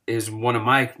eyes is one of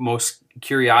my most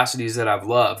curiosities that I've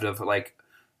loved, of like,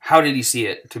 how did he see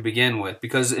it to begin with?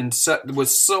 Because with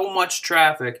so much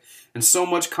traffic and so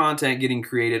much content getting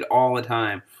created all the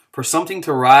time, for something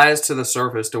to rise to the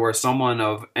surface to where someone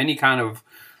of any kind of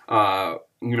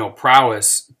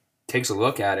prowess takes a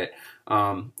look at it.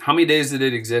 How many days did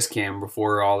it exist, Cam,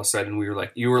 before all of a sudden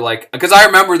you were like, because I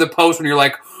remember the post when you're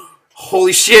like,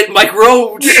 holy shit, Mike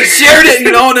Rowe shared it,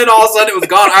 you know, and then all of a sudden it was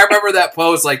gone. I remember that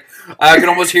post, like, I can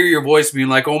almost hear your voice being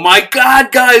like, oh my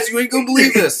God, guys, you ain't gonna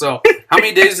believe this. So how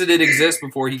many days did it exist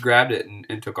before he grabbed it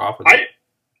and took off with it?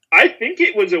 I think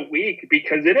it was a week,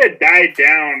 because it had died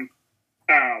down.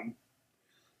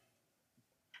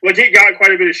 Legit got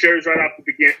quite a bit of shares right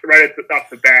off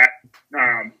the bat.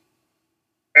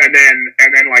 And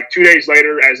then like 2 days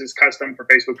later, as is custom for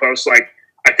Facebook posts, like,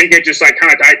 I think it just like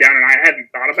kind of died down, and I hadn't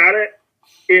thought about it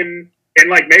in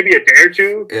like maybe a day or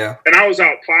two. Yeah. And I was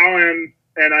out plowing,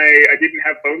 and I didn't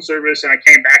have phone service, and I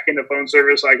came back into phone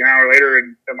service like an hour later,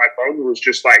 and my phone was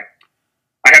just like,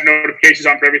 I have notifications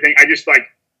on for everything. I just like,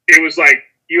 it was like,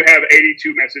 you have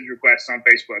 82 message requests on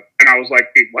Facebook. And I was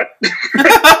like, dude, what? and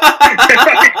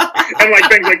like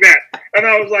things like that. And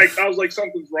I was like,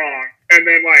 something's wrong. And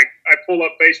then like, I pull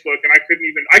up Facebook, and I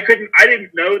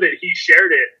didn't know that he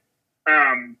shared it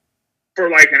for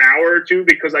like an hour or two,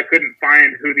 because I couldn't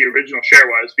find who the original share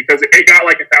was, because it got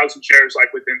like 1,000 shares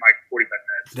like within like 45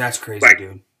 minutes. That's crazy, like,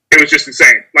 dude. It was just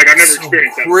insane. Like, I've never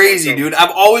experienced that. Crazy, dude.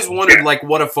 I've always wondered like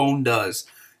what a phone does.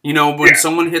 You know, when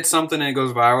someone hits something and it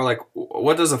goes viral, like,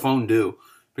 what does a phone do?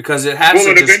 Because it has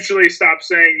to eventually stop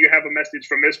saying you have a message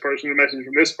from this person, a message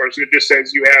from this person. It just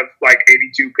says you have like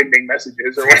 82 pending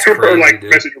messages or whatever, crazy, or like dude.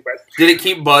 message requests. Did it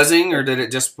keep buzzing, or did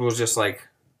it was just like,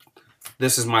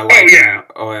 this is my life? Oh, yeah. Now?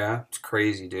 Oh, yeah. It's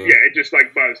crazy, dude. Yeah, it just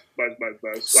like buzz.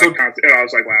 So, like constant. And I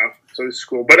was like, wow, so this is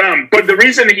cool. But the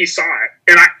reason that he saw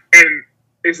it, and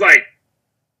it's like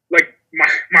my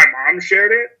mom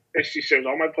shared it, and she shares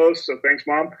all my posts, so thanks,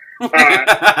 Mom.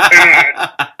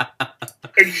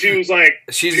 And she was like,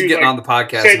 she's getting like, on the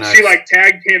podcast. She like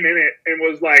tagged him in it and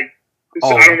was like, I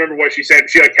don't remember what she said.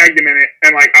 She like tagged him in it,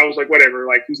 and like I was like, whatever,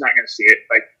 like he's not gonna see it.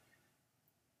 Like,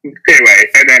 anyway,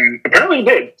 and then apparently he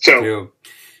did. So dude,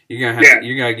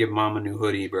 you gotta give Mom a new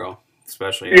hoodie, bro.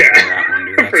 Especially after that one,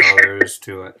 dude. That's all there is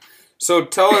to it. So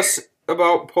tell us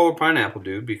about Polar Pineapple,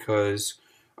 dude, because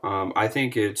I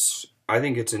think it's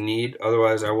a need.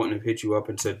 Otherwise, I wouldn't have hit you up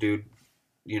and said, dude,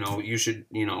 you know, you should,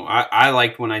 you know, I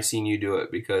liked when I seen you do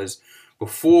it, because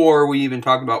before we even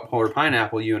talked about Polar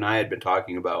Pineapple, you and I had been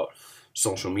talking about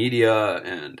social media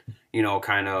and, you know,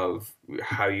 kind of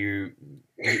how you're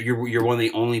one of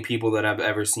the only people that I've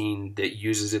ever seen that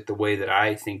uses it the way that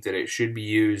I think that it should be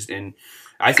used. And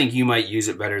I think you might use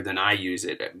it better than I use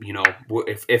it. You know,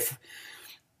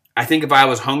 I think if I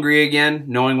was hungry again,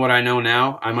 knowing what I know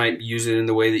now, I might use it in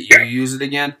the way that you use it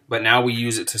again. But now we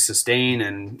use it to sustain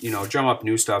and, drum up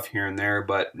new stuff here and there,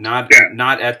 but not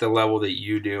at the level that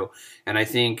you do. And I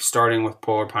think starting with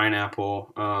Polar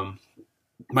Pineapple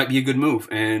might be a good move.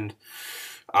 And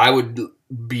I would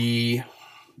be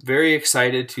very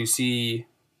excited to see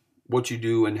what you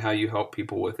do and how you help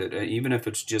people with it. Even if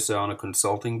it's just on a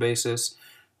consulting basis,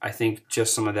 I think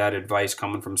just some of that advice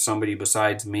coming from somebody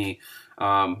besides me,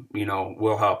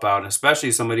 will help out, and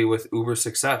especially somebody with uber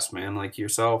success, man, like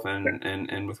yourself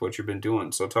and with what you've been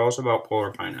doing. So tell us about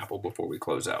Polar Pineapple before we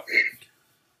close out.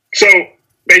 So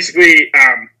basically,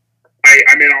 I'm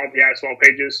in all of the asphalt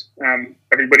pages.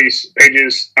 Everybody's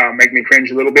pages make me cringe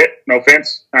a little bit. No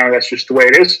offense. That's just the way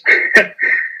it is.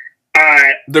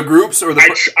 The groups or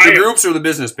groups or the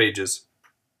business pages?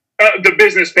 The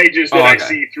business pages that I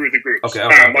see through the groups. Okay.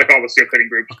 Like all the steel cutting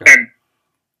groups. Okay. And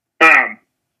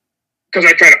because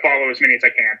I try to follow as many as I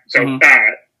can. So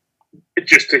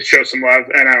just to show some love.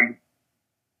 And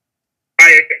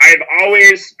I've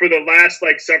always, for the last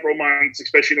several months,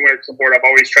 especially in the American support, I've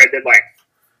always tried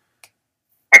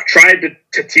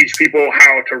to teach people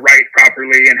how to write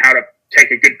properly and how to take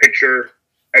a good picture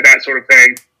and that sort of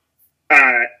thing.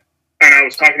 And I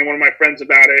was talking to one of my friends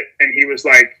about it, and he was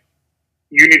like,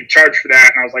 "You need to charge for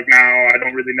that." And I was like, "No, I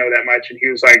don't really know that much." And he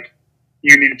was like,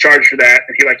 "You need to charge for that."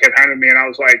 And he kept hounding me, and I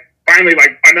was like, finally,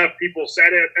 enough people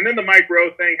said it. And then the Mike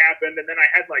Rowe thing happened, and then I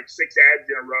had 6 ads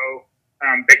in a row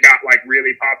that got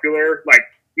really popular,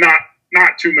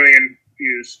 not 2 million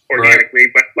views organically,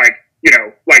 but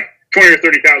 20 or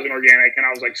 30,000 organic, and I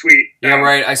was like, sweet. Yeah,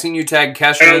 right. I seen you tag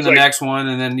Kesha in the next one,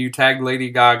 and then you tagged Lady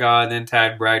Gaga, and then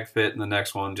tagged Brad Pitt in the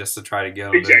next one, just to try to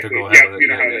get them to go ahead with it. You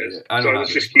know how it is. So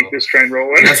let's just keep this trend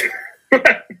rolling.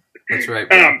 That's right.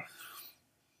 Bro.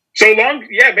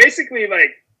 Basically,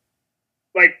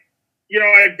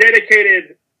 I've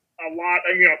dedicated a lot,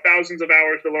 thousands of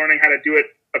hours to learning how to do it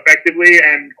effectively,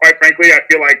 and quite frankly, I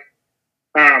feel like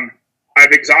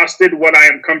I've exhausted what I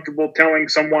am comfortable telling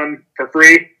someone for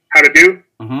free how to do,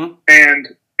 and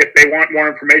if they want more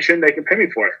information, they can pay me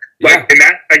for it. And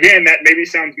that maybe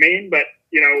sounds mean, but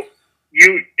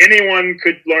anyone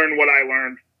could learn what I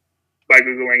learned by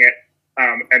Googling it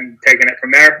and taking it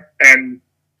from there. And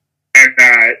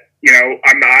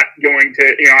I'm not going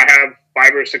to, I have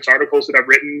 5 or 6 articles that I've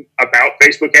written about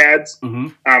Facebook ads.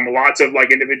 Lots of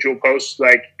individual posts.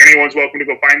 Anyone's welcome to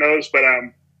go find those. But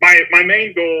my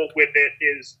main goal with it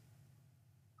is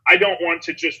I don't want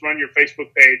to just run your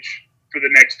Facebook page for the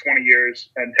next 20 years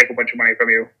and take a bunch of money from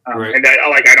you. Right. And that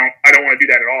I don't want to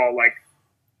do that at all.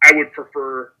 I would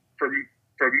prefer for me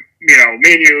and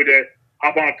you to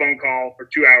hop on a phone call for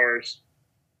 2 hours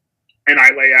and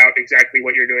I lay out exactly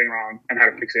what you're doing wrong and how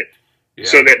to fix it. Yeah.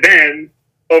 So that then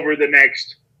over the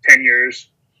next 10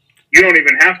 years, you don't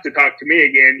even have to talk to me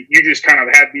again. You just kind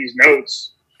of have these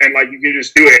notes and you can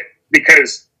just do it,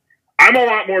 because I'm a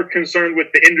lot more concerned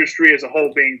with the industry as a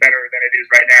whole being better than it is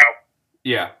right now.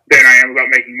 Yeah. Than I am about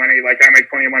making money. I make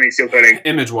plenty of money steel cutting.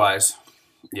 Image wise.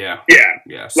 Yeah. Yeah.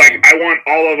 Yeah. I want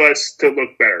all of us to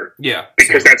look better. Yeah.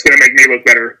 Because that's going to make me look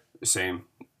better. Same.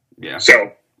 Yeah.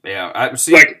 So. Yeah. I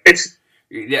see. It's.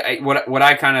 Yeah. What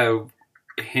I kind of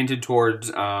hinted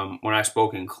towards when I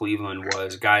spoke in Cleveland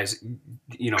was, guys,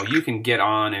 you can get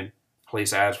on and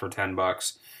place ads for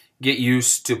 $10. Get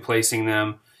used to placing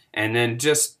them, and then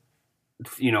just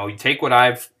you take what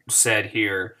I've said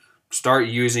here, start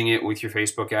using it with your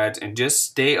Facebook ads, and just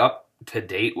stay up to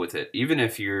date with it. Even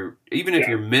if you're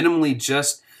minimally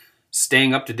just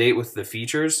staying up to date with the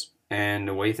features and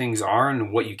the way things are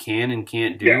and what you can and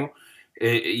can't do,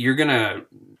 you're gonna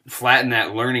flatten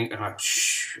that learning. I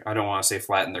don't want to say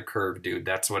flatten the curve, dude.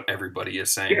 That's what everybody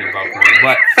is saying about learning.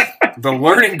 But the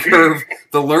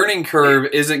learning curve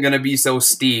isn't going to be so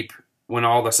steep when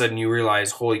all of a sudden you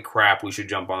realize, holy crap, we should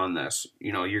jump on this.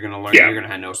 You're going to learn. You're going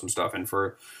to know some stuff. And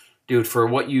for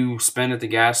what you spend at the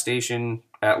gas station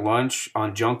at lunch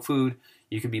on junk food,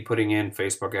 you could be putting in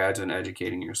Facebook ads and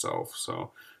educating yourself.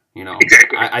 So,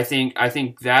 exactly. I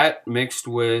think that mixed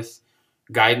with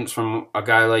guidance from a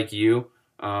guy like you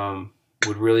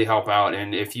would really help out.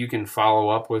 And if you can follow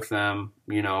up with them,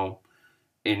 in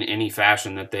any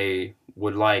fashion that they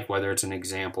would like, whether it's an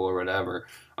example or whatever,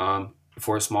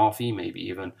 for a small fee, maybe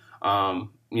even, I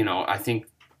think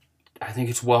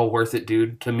it's well worth it,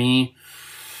 dude. To me,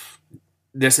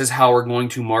 this is how we're going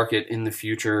to market in the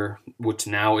future, which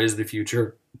now is the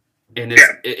future. And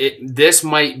this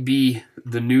might be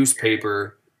the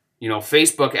newspaper,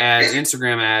 Facebook ads,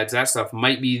 Instagram ads, that stuff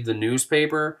might be the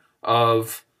newspaper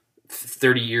of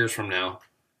 30 years from now.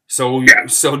 So, Yeah.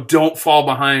 so don't fall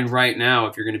behind right now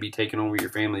if you're going to be taking over your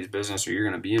family's business or you're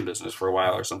going to be in business for a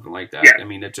while or something like that. Yeah. I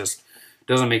mean, it just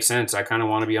doesn't make sense. I kind of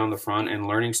want to be on the front and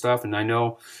learning stuff. And I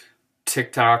know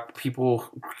TikTok people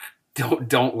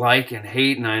don't like and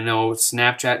hate, and I know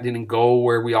Snapchat didn't go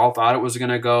where we all thought it was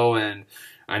going to go, and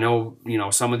I know,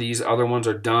 some of these other ones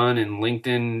are done, and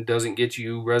LinkedIn doesn't get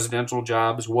you residential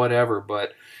jobs, whatever,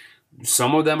 but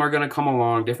some of them are going to come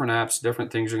along, different apps,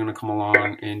 different things are going to come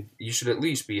along, and you should at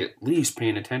least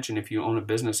paying attention if you own a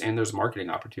business and there's marketing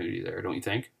opportunity there, don't you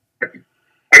think? I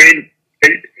mean,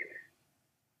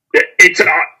 it's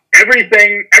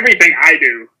everything I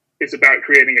do is about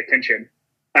creating attention.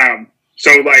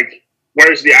 So like,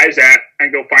 where's the eyes at,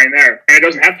 and go find there. And it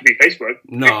doesn't have to be Facebook.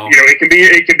 No. It can be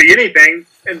anything.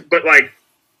 But like,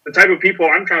 the type of people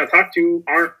I'm trying to talk to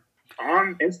aren't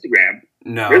on Instagram.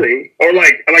 No. Really. Or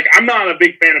like I'm not a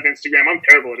big fan of Instagram. I'm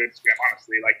terrible at Instagram,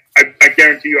 honestly. Like, I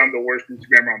guarantee you I'm the worst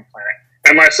Instagrammer on the planet.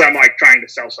 Unless I'm like trying to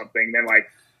sell something, then like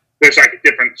there's like a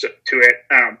difference to it.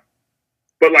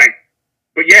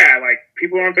 But yeah, like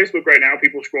people are on Facebook right now.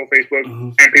 People scroll Facebook,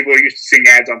 and people are used to seeing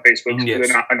ads on Facebook, so they're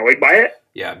not annoyed by it.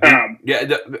 Yeah,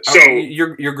 so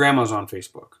your grandma's on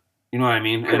Facebook. You know what I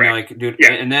mean? Correct. And like, dude,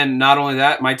 Yeah. and then not only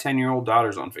that, my 10-year-old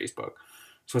daughter's on Facebook.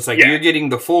 So it's like you're getting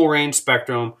the full range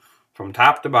spectrum from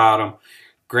top to bottom.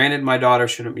 Granted, my daughter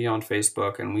shouldn't be on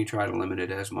Facebook, and we try to limit it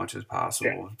as much as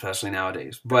possible, especially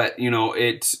nowadays. But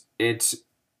that's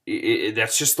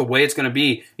just the way it's going to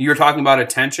be. You were talking about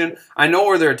attention. I know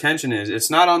where their attention is. It's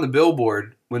not on the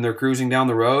billboard when they're cruising down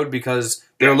the road because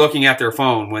they're looking at their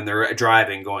phone when they're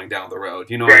driving going down the road.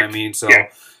 You know what I mean? So,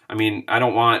 I mean, I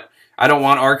don't want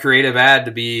our creative ad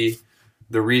to be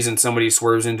the reason somebody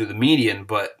swerves into the median,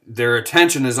 but their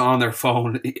attention is on their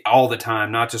phone all the time,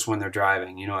 not just when they're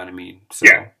driving. You know what I mean? So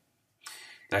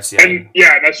that's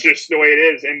that's just the way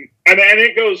it is. And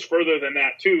it goes further than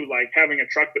that too. Like having a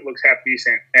truck that looks half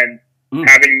decent, and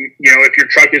having, if your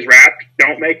truck is wrapped,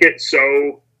 don't make it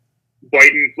so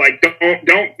blatant. Like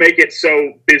don't make it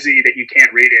so busy that you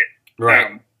can't read it.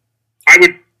 Right.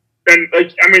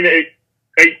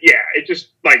 It just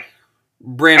like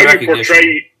brand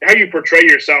recognition. How you portray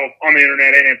yourself on the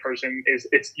internet and in person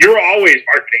you're always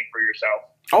marketing for yourself.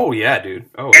 Oh yeah, dude.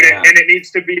 Oh and yeah. It needs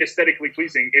to be aesthetically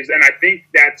pleasing. And I think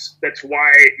that's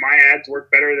why my ads work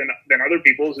better than other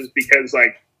people's, is because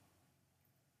like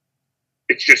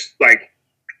it's just like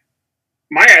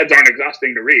my ads aren't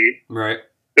exhausting to read. Right.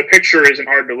 The picture isn't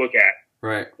hard to look at.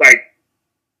 Right. Like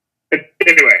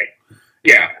anyway.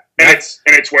 Yeah. And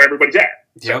it's where everybody's at.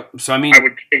 So yep. So I mean, I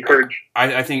would encourage.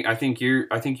 I think you're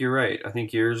right. I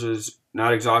think yours is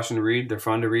not exhausting to read. They're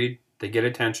fun to read. They get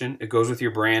attention. It goes with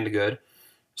your brand good.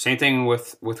 Same thing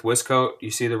with Wiscoat. You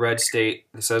see the red state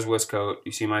that says Wiscoat.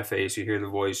 You see my face. You hear the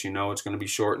voice. You know it's going to be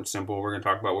short and simple. We're going to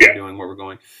talk about what we're doing, where we're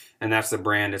going, and that's the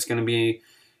brand. It's going to be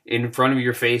in front of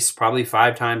your face probably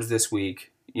 5 times this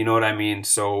week. You know what I mean?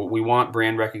 So we want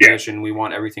brand recognition. Yeah. We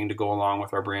want everything to go along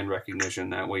with our brand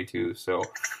recognition that way too. So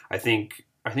I think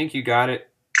you got it,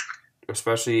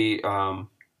 especially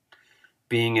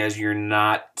being as you're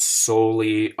not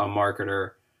solely a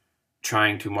marketer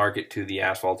trying to market to the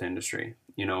asphalt industry.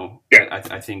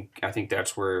 I think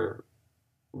that's where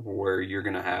you're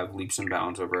going to have leaps and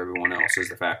bounds over everyone else, is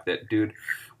the fact that, dude,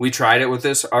 we tried it with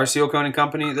our seal coating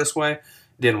company this way.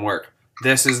 Didn't work.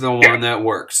 This is the one that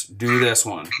works. Do this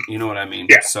one. You know what I mean?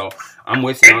 Yeah. So I'm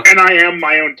with you. And I am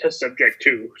my own test subject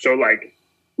too. So like,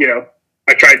 I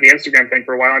tried the Instagram thing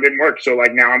for a while and it didn't work. So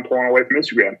like now I'm pulling away from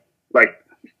Instagram.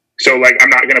 So I'm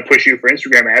not going to push you for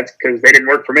Instagram ads because they didn't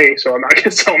work for me. So I'm not going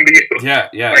to sell them to you. Yeah.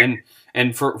 Yeah. Like,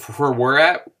 and for where we're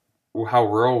at, how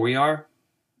rural we are,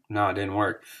 no, it didn't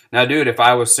work. Now, dude, if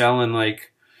I was selling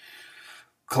like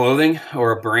clothing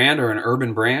or a brand or an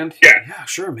urban brand, yeah,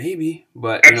 sure, maybe.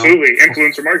 But absolutely,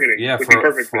 influencer marketing. Yeah,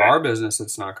 for our business,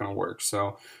 it's not going to work.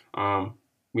 So,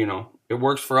 it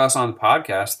works for us on the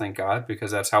podcast, thank God,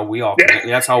 because that's how we all connect.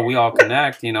 That's how we all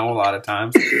connect. A lot of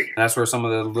times, and that's where some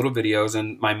of the little videos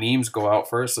and my memes go out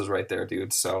first, is right there,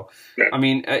 dude. So, I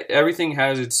mean, everything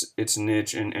has its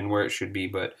niche and where it should be,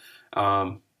 but.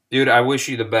 Dude, I wish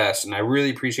you the best, and I really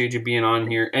appreciate you being on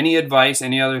here. Any advice,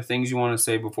 any other things you want to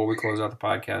say before we close out the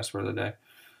podcast for the day?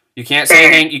 You can't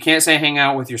say hang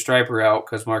out with your striper out,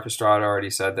 because Marcus Stroud already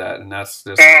said that, and that's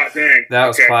just that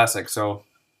was classic. So,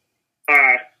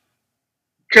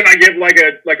 can I give like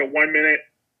a 1 minute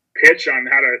pitch on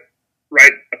how to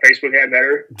write a Facebook ad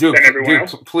better than everyone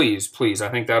else? Please. I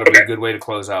think that'll be a good way to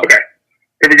close out. Okay.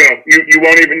 Here we go. You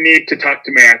won't even need to talk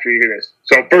to me after you hear this.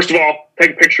 So first of all,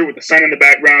 take a picture with the sun in the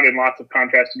background and lots of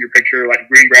contrast in your picture, like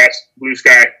green grass, blue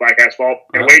sky, black asphalt,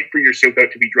 and wait for your seal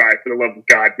coat to be dry. For the love of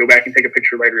God, go back and take a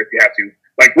picture later if you have to.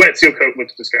 Like wet seal coat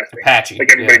looks disgusting. Patchy.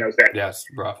 Like everybody knows that. Yes,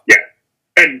 rough. Yeah.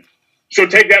 And so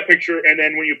take that picture, and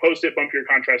then when you post it, bump your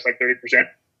contrast like 30%.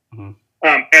 Mm-hmm.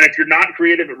 And if you're not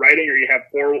creative at writing or you have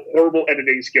horrible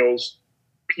editing skills,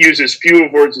 use as few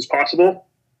of words as possible.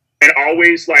 And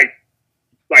always like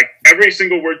every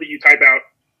single word that you type out,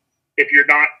 if you're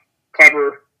not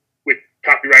clever with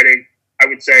copywriting, I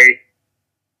would say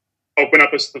open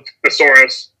up a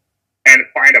thesaurus and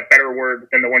find a better word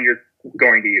than the one you're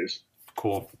going to use.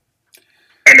 Cool.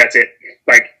 And that's it.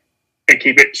 And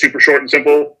keep it super short and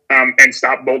simple. And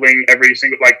stop bolding every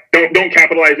single, don't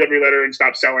capitalize every letter and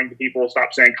stop selling to people.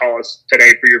 Stop saying, call us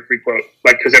today for your free quote.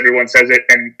 Because everyone says it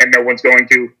and no one's going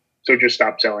to. So just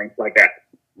stop selling like that.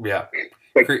 Yeah.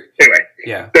 Anyway.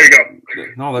 Yeah. There you go.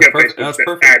 No, that's perfect. That's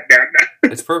perfect.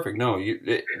 It's perfect. No,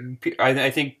 I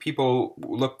think people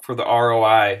look for the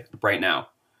ROI right now,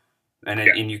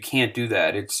 and you can't do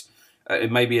that.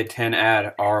 It might be a 10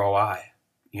 ad ROI.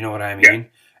 You know what I mean? Yeah.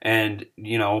 And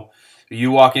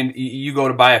you walk in, you go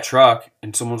to buy a truck,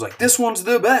 and someone's like, "This one's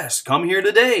the best. Come here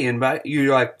today and buy."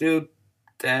 You're like, "Dude,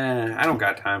 I don't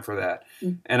got time for that."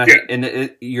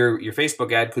 And your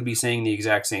Facebook ad could be saying the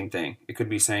exact same thing. It could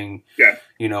be saying,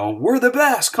 "We're the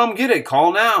best. Come get it.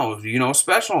 Call now.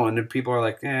 Special." And then people are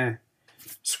like,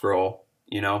 scroll.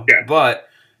 Yeah. But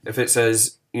if it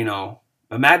says,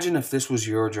 imagine if this was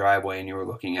your driveway and you were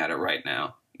looking at it right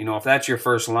now. If that's your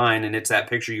first line and it's that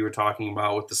picture you were talking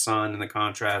about with the sun and the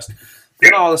contrast,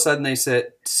 then all of a sudden they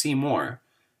said, "See more."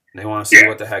 They want to see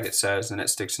what the heck it says, and it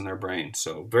sticks in their brain.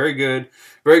 So very good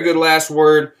last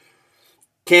word.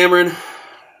 Cameron,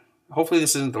 hopefully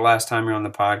this isn't the last time you're on the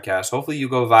podcast. Hopefully you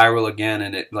go viral again,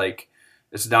 and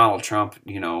it's Donald Trump,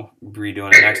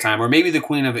 redoing it next time. Or maybe the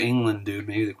Queen of England, dude.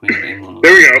 Maybe the Queen of England.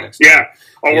 There we go. Yeah,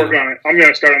 I'll work on it. I'm going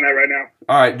to start on that right now.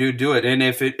 All right, dude, do it. And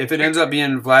if it ends up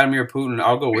being Vladimir Putin,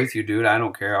 I'll go with you, dude. I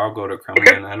don't care. I'll go to Kremlin.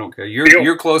 Okay. I don't care.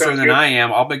 You're closer than I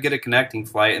am. I'll get a connecting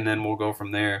flight, and then we'll go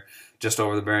from there just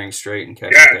over the Bering Strait and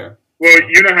catch it there. Well,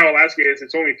 you know how Alaska is.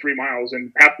 It's only 3 miles,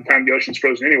 and half the time the ocean's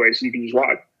frozen anyway, so you can use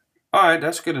log. All right,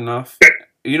 that's good enough.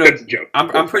 That's a joke.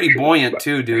 I'm pretty buoyant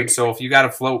too, dude. So if you got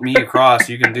to float me across,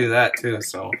 you can do that too.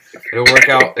 So it'll work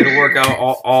out. It'll work out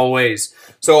all ways.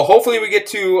 So hopefully we get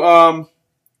to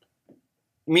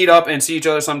meet up and see each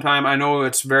other sometime. I know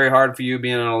it's very hard for you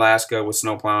being in Alaska with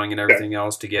snow plowing and everything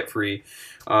else to get free.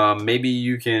 Maybe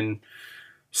you can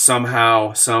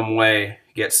somehow, some way,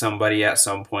 get somebody at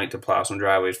some point to plow some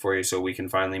driveways for you, so we can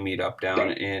finally meet up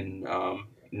down in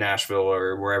Nashville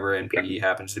or wherever NPD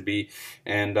happens to be,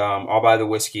 and I'll buy the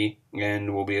whiskey,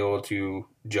 and we'll be able to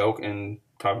joke and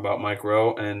talk about Mike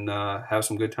Rowe and have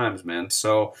some good times, man.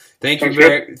 So thank you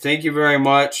very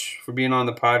much for being on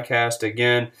the podcast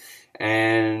again.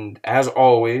 And as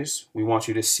always, we want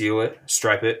you to seal it,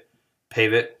 stripe it,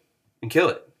 pave it, and kill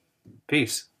it.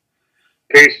 Peace.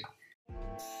 Peace.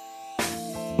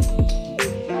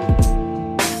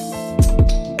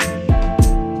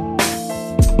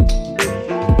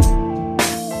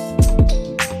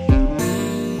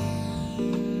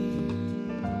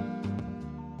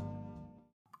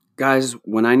 Guys,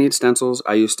 when I need stencils,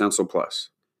 I use Stencil Plus.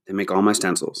 They make all my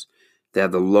stencils. They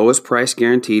have the lowest price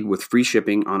guaranteed with free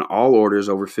shipping on all orders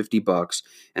over $50,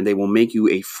 and they will make you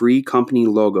a free company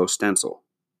logo stencil.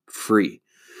 Free.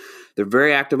 They're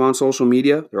very active on social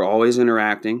media. They're always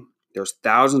interacting. There's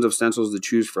thousands of stencils to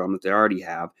choose from that they already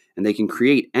have, and they can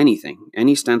create anything,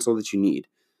 any stencil that you need.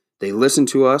 They listen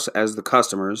to us as the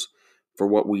customers for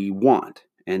what we want,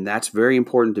 and that's very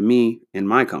important to me and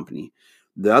my company.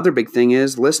 The other big thing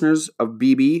is listeners of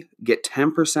BB get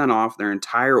 10% off their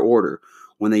entire order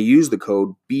when they use the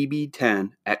code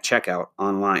BB10 at checkout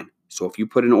online. So if you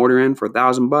put an order in for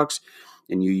 $1,000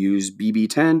 and you use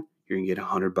BB10, you're going to get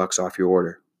 $100 off your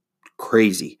order.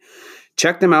 Crazy.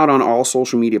 Check them out on all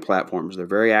social media platforms. They're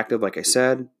very active, like I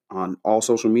said, on all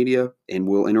social media, and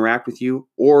will interact with you.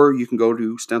 Or you can go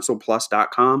to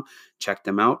stencilplus.com, check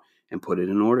them out, and put it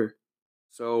in order.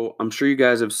 So I'm sure you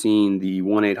guys have seen the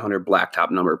 1-800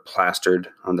 blacktop number plastered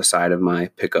on the side of my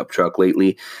pickup truck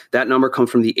lately. That number comes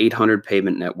from the 800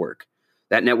 Pavement Network.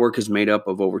 That network is made up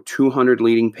of over 200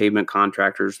 leading pavement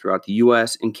contractors throughout the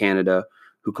U.S. and Canada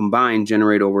who combined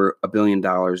generate over $1 billion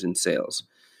in sales.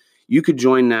 You could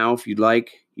join now if you'd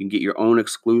like. You can get your own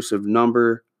exclusive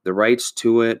number, the rights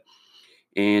to it,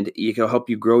 and it can help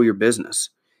you grow your business.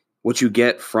 What you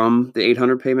get from the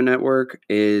 800 Pavement Network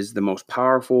is the most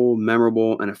powerful,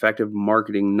 memorable, and effective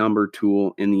marketing number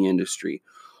tool in the industry.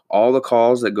 All the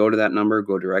calls that go to that number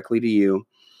go directly to you.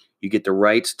 You get the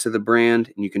rights to the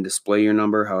brand, and you can display your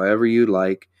number however you'd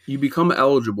like. You become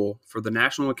eligible for the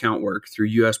national account work through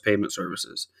U.S. Pavement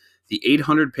Services. The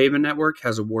 800 Pavement Network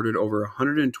has awarded over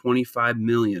 $125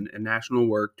 million in national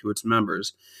work to its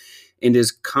members and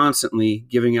is constantly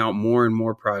giving out more and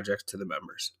more projects to the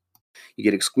members. You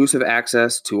get exclusive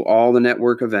access to all the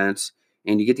network events,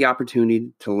 and you get the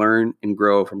opportunity to learn and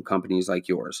grow from companies like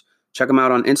yours. Check them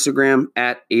out on Instagram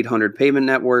at 800 Pavement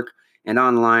Network and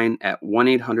online at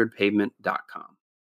 1-800pavement.com.